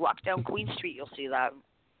nothing. Walk down Queen Street, you'll see that.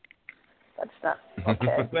 That's not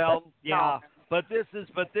okay. Well, yeah, but this is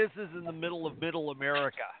in the middle of Middle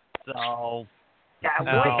America, so. Yeah,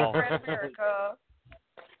 white bread America.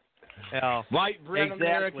 Yeah, white bread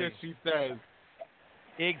America, she says.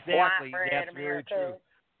 Exactly. That's very true.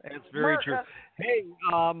 That's very true. Hey,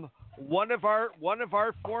 one of our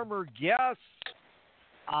former guests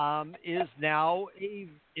is now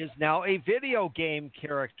a video game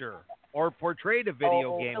character or portrayed a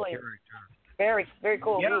video game character. Very, very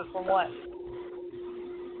cool. Yeah. From what?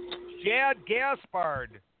 Chad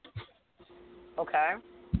Gaspard. Okay.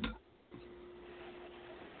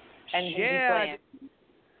 And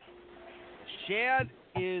Chad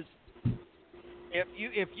is,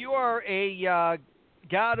 if you are a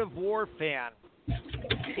God of War fan,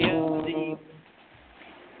 in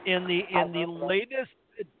the latest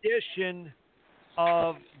edition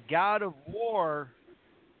of God of War,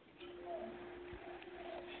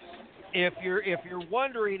 if you're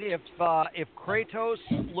wondering if Kratos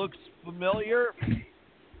looks familiar,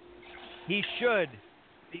 he should,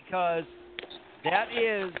 because that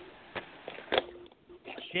is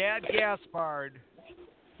Chad Gaspard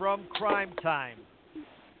from Crime Time.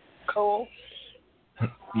 Cool.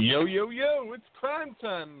 Yo, yo, yo! It's crime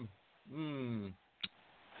time.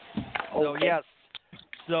 So yes,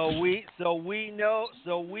 so we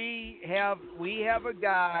have a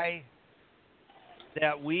guy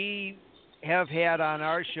that we have had on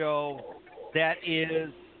our show that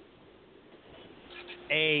is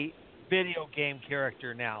a video game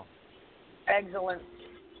character now. Excellent.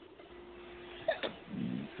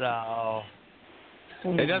 So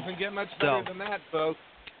it doesn't get much better than that, folks.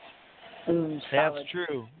 That's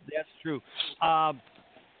true. That's true.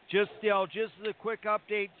 Just as a quick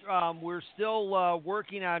update, we're still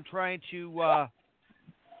working on trying to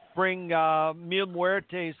bring Mil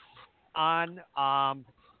Muertes on.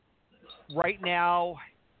 Right now,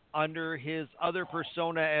 under his other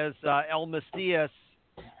persona as El Mesías,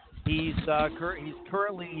 he's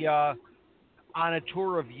currently on a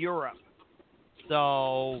tour of Europe.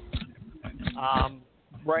 So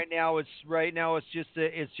right now it's just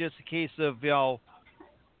a case of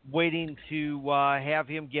waiting to have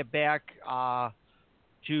him get back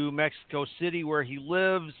to Mexico City where he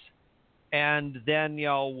lives, and then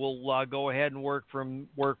we'll go ahead and work from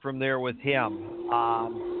there with him.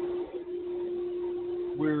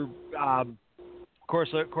 We're of course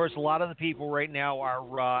a lot of the people right now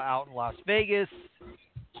are out in Las Vegas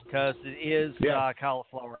because it is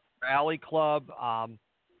Cauliflower Alley Club.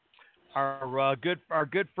 Our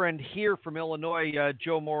good friend here from Illinois,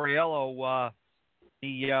 Joe Moriello,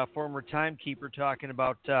 the former timekeeper, talking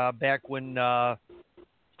about back when the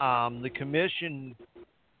commission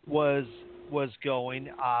was going.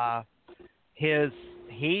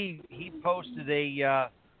 He posted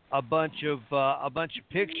a bunch of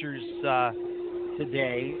pictures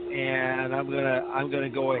today, and I'm gonna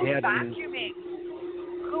go ahead and. Vacuuming.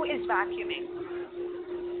 Who is vacuuming?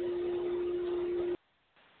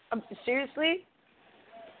 Seriously?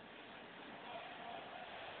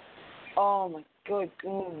 Oh my good.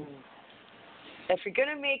 If you're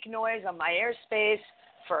gonna make noise on my airspace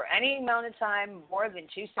for any amount of time, more than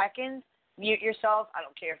 2 seconds, mute yourself. I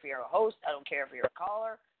don't care if you're a host. I don't care if you're a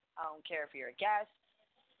caller. I don't care if you're a guest.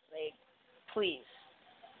 Like, please.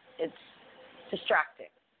 It's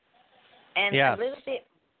distracting. And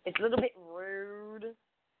it's a little bit rude.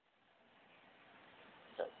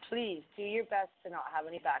 So please do your best to not have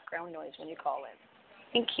any background noise when you call in.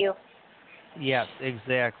 Thank you. Yes,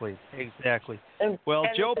 exactly. Well,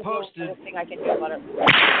 and Joe posted. The thing I can do about it.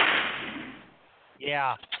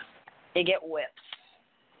 Yeah. You get whips.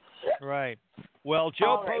 Right. Well,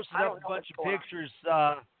 Joe right. posted up a bunch of pictures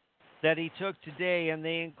that he took today, and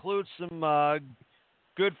they include some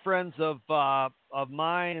good friends of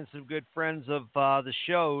mine and some good friends of the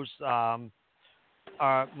show's.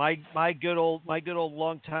 My good old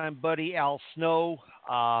longtime buddy Al Snow,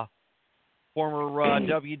 former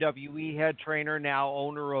WWE head trainer, now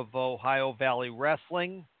owner of Ohio Valley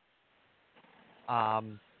Wrestling.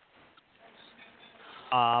 My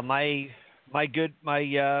good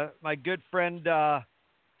friend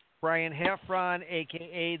Brian Heffron,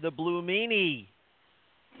 aka the Blue Meanie.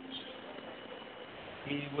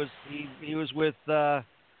 He was with him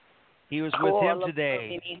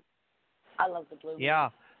today. I love the Blue Meanie. Yeah.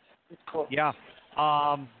 It's cool. Yeah.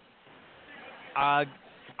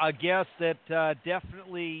 A guest that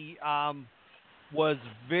definitely was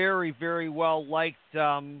very, very well liked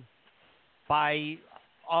by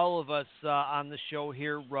all of us on the show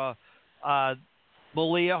here. Malia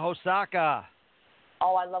Hosaka.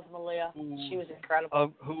 Oh, I love Malia. She was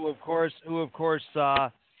incredible. Who of course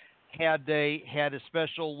had a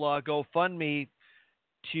special GoFundMe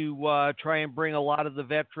to try and bring a lot of the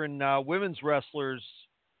veteran women's wrestlers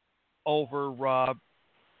over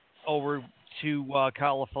to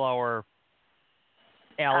Cauliflower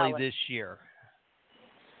Alley this year.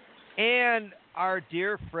 And our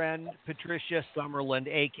dear friend Patricia Summerland,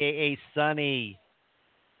 a.k.a. Sunny.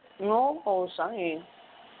 Oh, Sunny.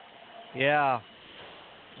 Yeah.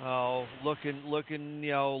 Oh, looking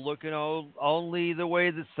only the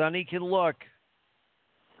way that Sunny can look.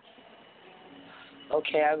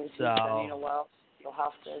 Okay, I haven't seen Sunny in a while. You'll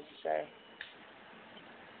have to say.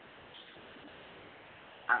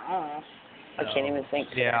 I don't know. I can't even think.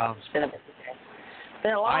 Yeah. It's been a busy day. It's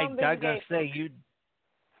been a long, busy I day. gotta say, you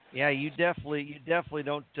definitely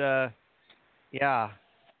don't,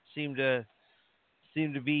 seem to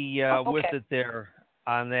be with it there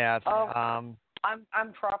on that.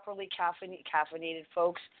 I'm properly caffeinated,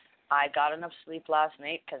 folks. I got enough sleep last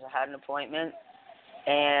night because I had an appointment,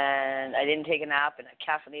 and I didn't take a nap, and I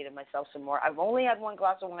caffeinated myself some more. I've only had one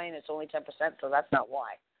glass of wine. It's only 10%, so that's not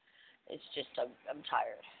why. It's just I'm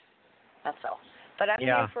tired. That's all. But I'm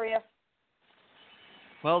here for you.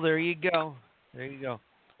 Well, there you go.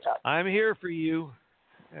 I'm here for you.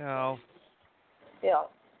 You know. Yeah.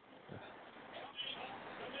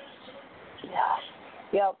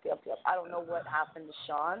 Yep. I don't know what happened to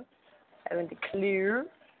Sean. I haven't clear.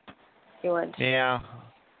 He went. Yeah.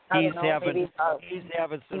 He's having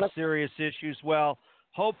some Look, serious issues. Well,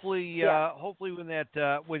 hopefully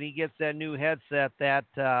when he gets that new headset, that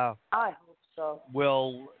I hope so.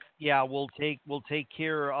 We'll take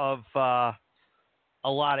care of a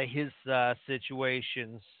lot of his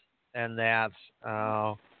situations and that.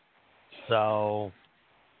 So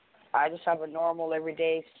I just have a normal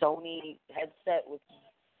everyday Sony headset with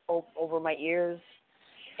over my ears,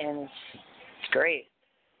 and it's great.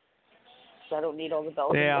 So I don't need all the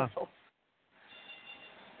bells and whistles.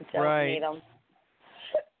 I don't need them.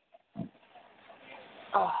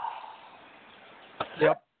 Oh.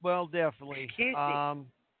 Yep. Well, definitely.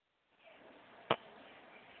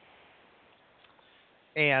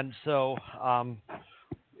 And so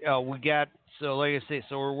we got like I say,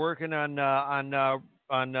 so we're working on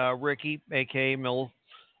Ricky, aka Mil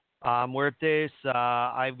Muertes.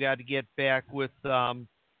 I've got to get back with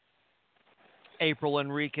April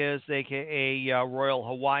Enriquez, aka Royal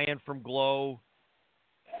Hawaiian from Glow.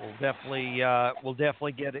 We'll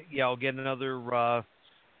definitely get another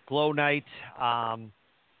Glow night. I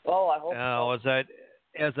hope so.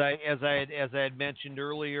 As I had mentioned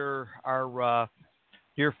earlier, our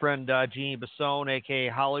dear friend Jeannie Bassone, aka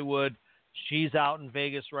Hollywood, she's out in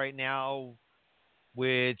Vegas right now,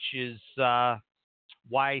 which is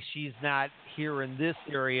why she's not here in this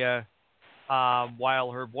area, while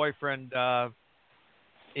her boyfriend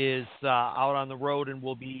is out on the road and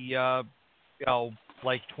will be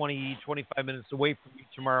like 20-25 minutes away from you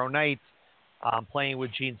tomorrow night, playing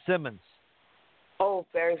with Gene Simmons. Oh,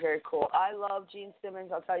 very, very cool. I love Gene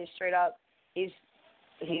Simmons. I'll tell you straight up. He's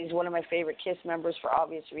one of my favorite KISS members for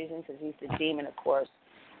obvious reasons, because he's the demon, of course.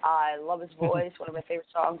 I love his voice. One of my favorite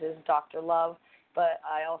songs is Dr. Love, but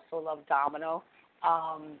I also love Domino.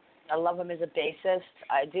 I love him as a bassist.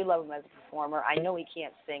 I do love him as a performer. I know he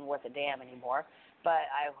can't sing worth a damn anymore, but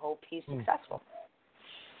I hope he's successful.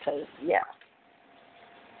 Because,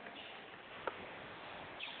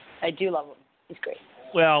 I do love him. He's great.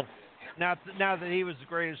 Well, not that he was the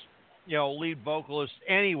greatest, lead vocalist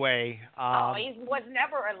anyway. He was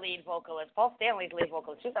never a lead vocalist. Paul Stanley's lead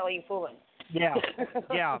vocalist. Who the hell are you fooling? Yeah.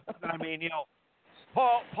 I mean,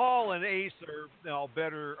 Paul and Ace are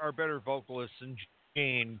better vocalists than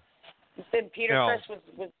Gene. Then Peter Criss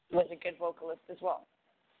was a good vocalist as well.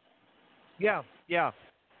 Yeah.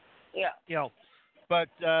 But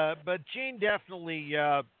Gene definitely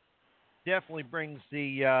brings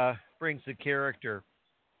the character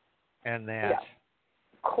and that. Yeah.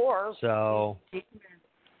 Of course. So.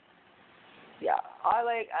 Yeah,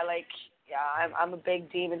 I'm a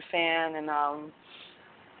big Demon fan, and I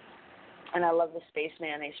love the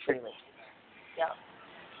Spaceman Ace Frehley. Yeah.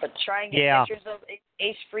 But try and get pictures of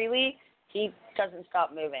Ace Frehley. He doesn't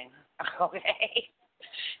stop moving. Okay.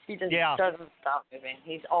 He just doesn't stop moving.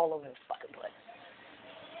 He's all over the fucking place.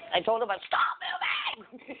 I told him to stop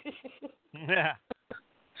moving. Yeah.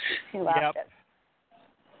 He laughed at me.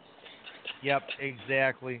 Yep,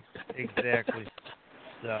 exactly.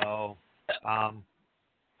 So,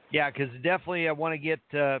 because definitely I want to get,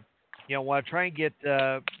 try and get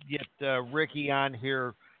Ricky on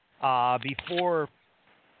here before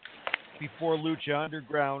Lucha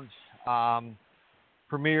Underground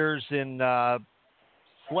premieres in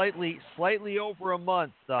slightly over a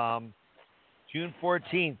month, June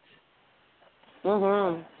 14th.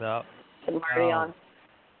 Mhm. So, already on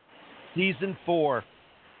season 4.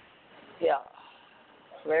 Yeah.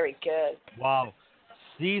 Very good. Wow.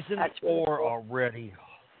 Season 4 really cool. already.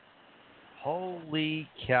 Holy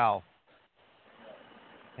cow.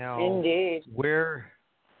 Now, Indeed. Where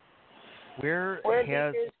has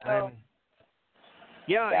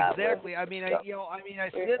exactly. I mean, I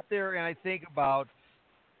sit there and I think about.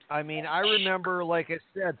 I mean, I remember, like I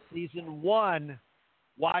said, season 1,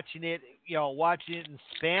 watching it in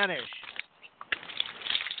Spanish.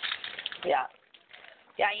 Yeah.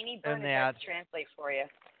 Yeah, you need Bernadette to translate for you.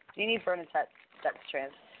 You need Bernadette to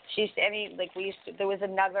She used to there was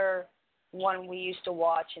another one we used to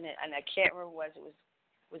watch, and I can't remember what it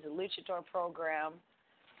was a luchador program,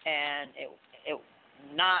 and it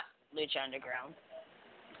not Lucha Underground,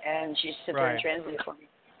 and she used to sit there and translate for me.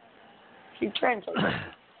 She translated.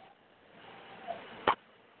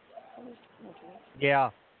 Yeah.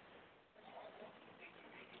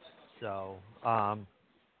 So,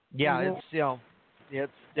 it's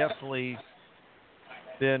it's definitely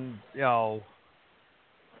been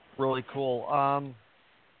really cool.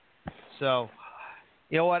 So,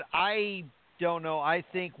 you know what? I don't know. I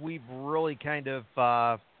think we've really kind of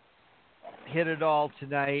hit it all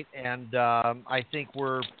tonight, and I think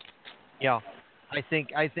we're, I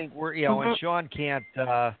think we're, and Sean can't,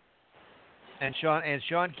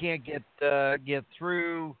 Sean can't get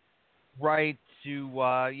through right to,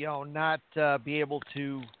 not be able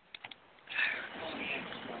to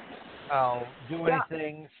do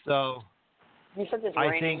anything. So you said it's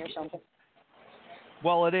raining or something.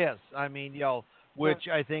 Well, it is. I mean, which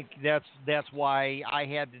I think that's why I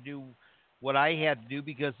had to do what I had to do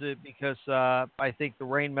because I think the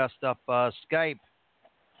rain messed up Skype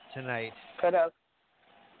tonight. Could have.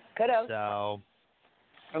 So.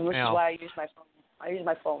 And which is why I use my phone. I use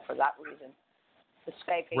my phone for that reason. The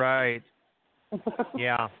Skype. Right.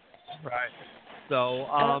 Yeah. Right. So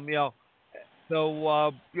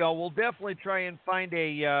we'll definitely try and find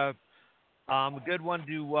a good one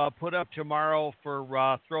to put up tomorrow for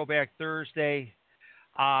Throwback Thursday.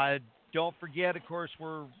 Don't forget, of course,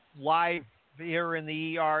 we're live here in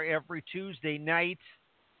the ER every Tuesday night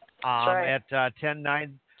at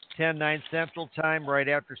 10/9 Central Time, right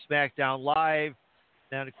after SmackDown Live.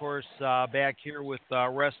 Then, of course, back here with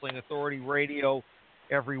Wrestling Authority Radio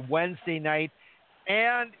every Wednesday night.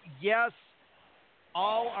 And, yes,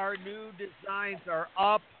 all our new designs are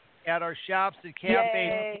up at our shops at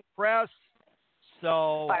Cafe Press.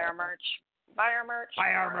 So buy our merch. Buy our merch.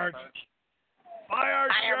 Buy our merch. Buy our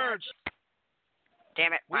shirts.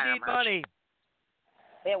 Damn it. We need money.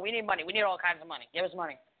 Yeah, we need money. We need all kinds of money. Give us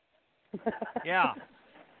money. Yeah.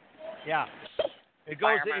 It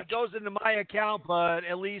goes into my account, but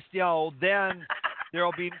at least then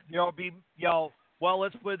there'll be well,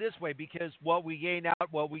 let's put it this way, because what we gain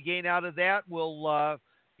out of that will I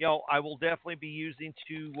will definitely be using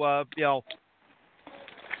to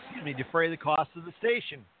defray the cost of the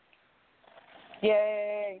station.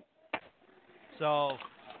 Yay. So,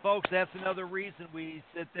 folks, that's another reason we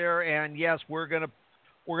sit there, and yes, we're gonna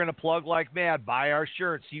plug like mad. Buy our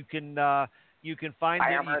shirts. You can find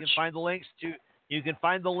You can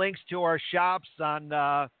find the links to our shops on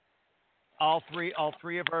all three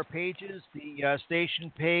of our pages. The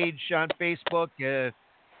station page on Facebook.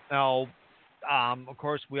 Now, of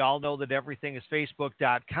course, we all know that everything is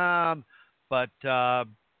Facebook.com, but ERN's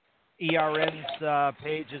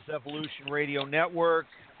page is Evolution Radio Network.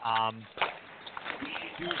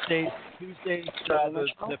 Tuesdays,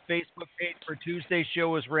 the Facebook page for Tuesday's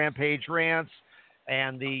show is Rampage Rants,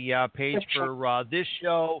 and the page for this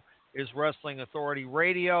show is Wrestling Authority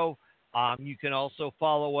Radio. You can also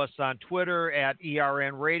follow us on Twitter at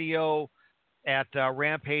ERN Radio, at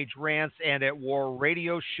Rampage Rants, and at W.A.R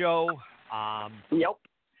Radio Show. Yep.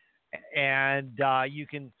 And you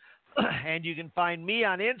can find me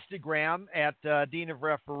on Instagram at Dean of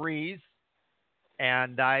Referees.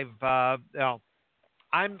 And I'm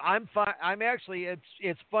actually,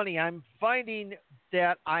 it's funny. I'm finding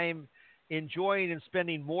that I'm enjoying and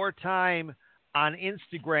spending more time on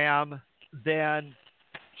Instagram than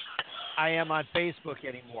I am on Facebook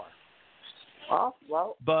anymore.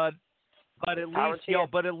 Well. But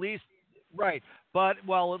at least, right. But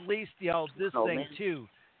at least, this thing too.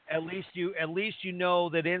 At least you know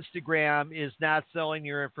that Instagram is not selling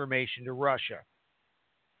your information to Russia.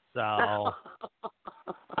 So.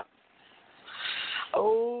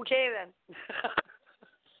 Okay then.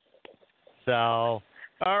 So,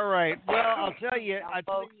 all right. Well, I'll tell you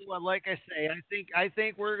what. Like I say, I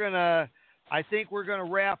think we're gonna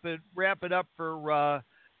wrap it up for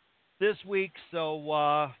this week. So,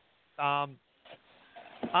 on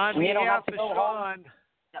behalf of Sean,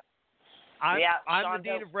 I'm the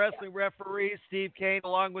Dean of Wrestling Referees, Steve Kane,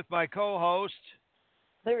 along with my co-host.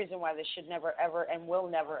 The reason why this should never, ever, and will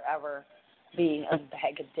never, ever be a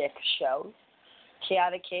bag of dick show.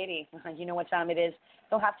 Chaotic Katie, you know what time it is.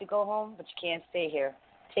 Don't have to go home, but you can't stay here.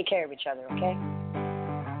 Take care of each other, okay?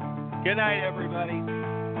 Good night, everybody.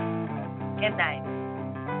 Good night.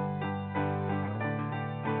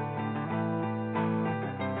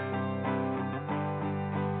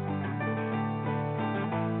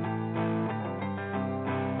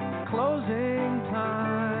 Closing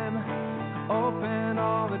time. Open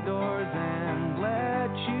all the doors and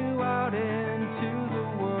let you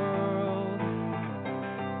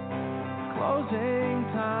Closing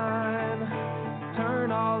time. Turn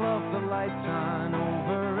all of the lights on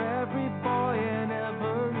over every boy and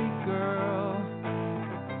every girl.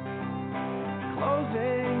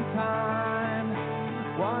 Closing time.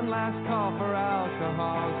 One last call for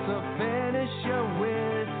alcohol, so finish your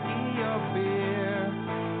whiskey or beer.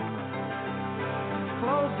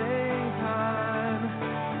 Closing time.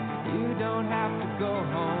 You don't have to go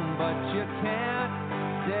home, but you can't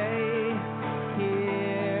stay here.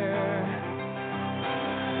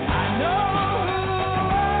 I know.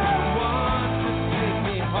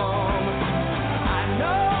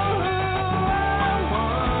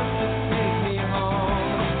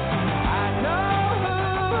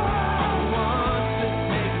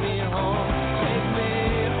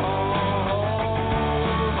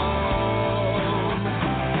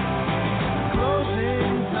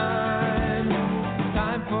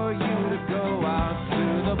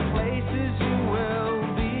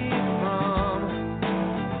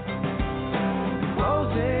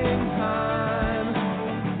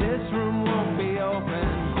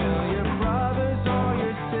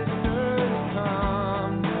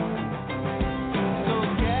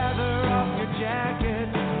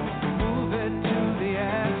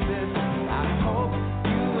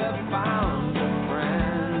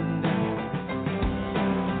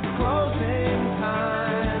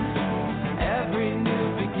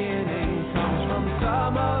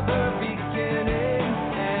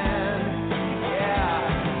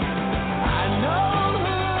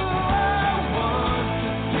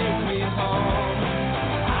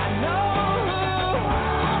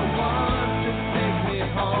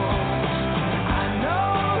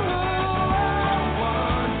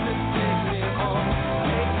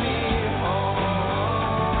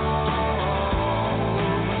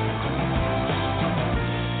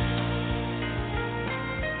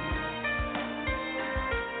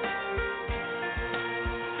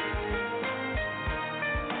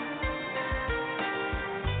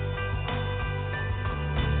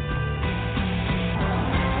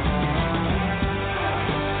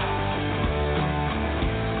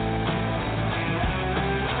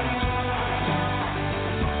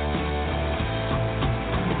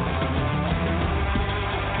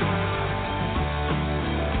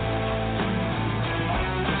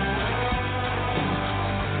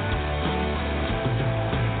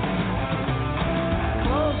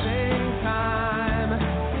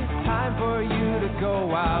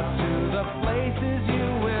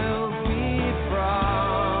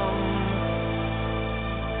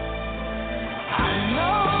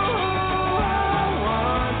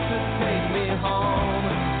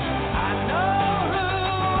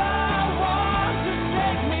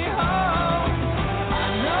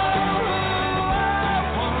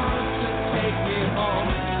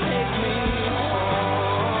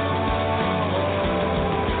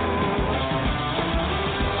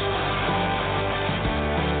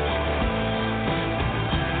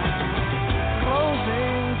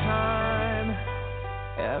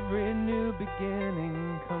 Every new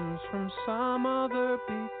beginning comes from some other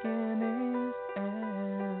beginning's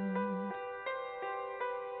end.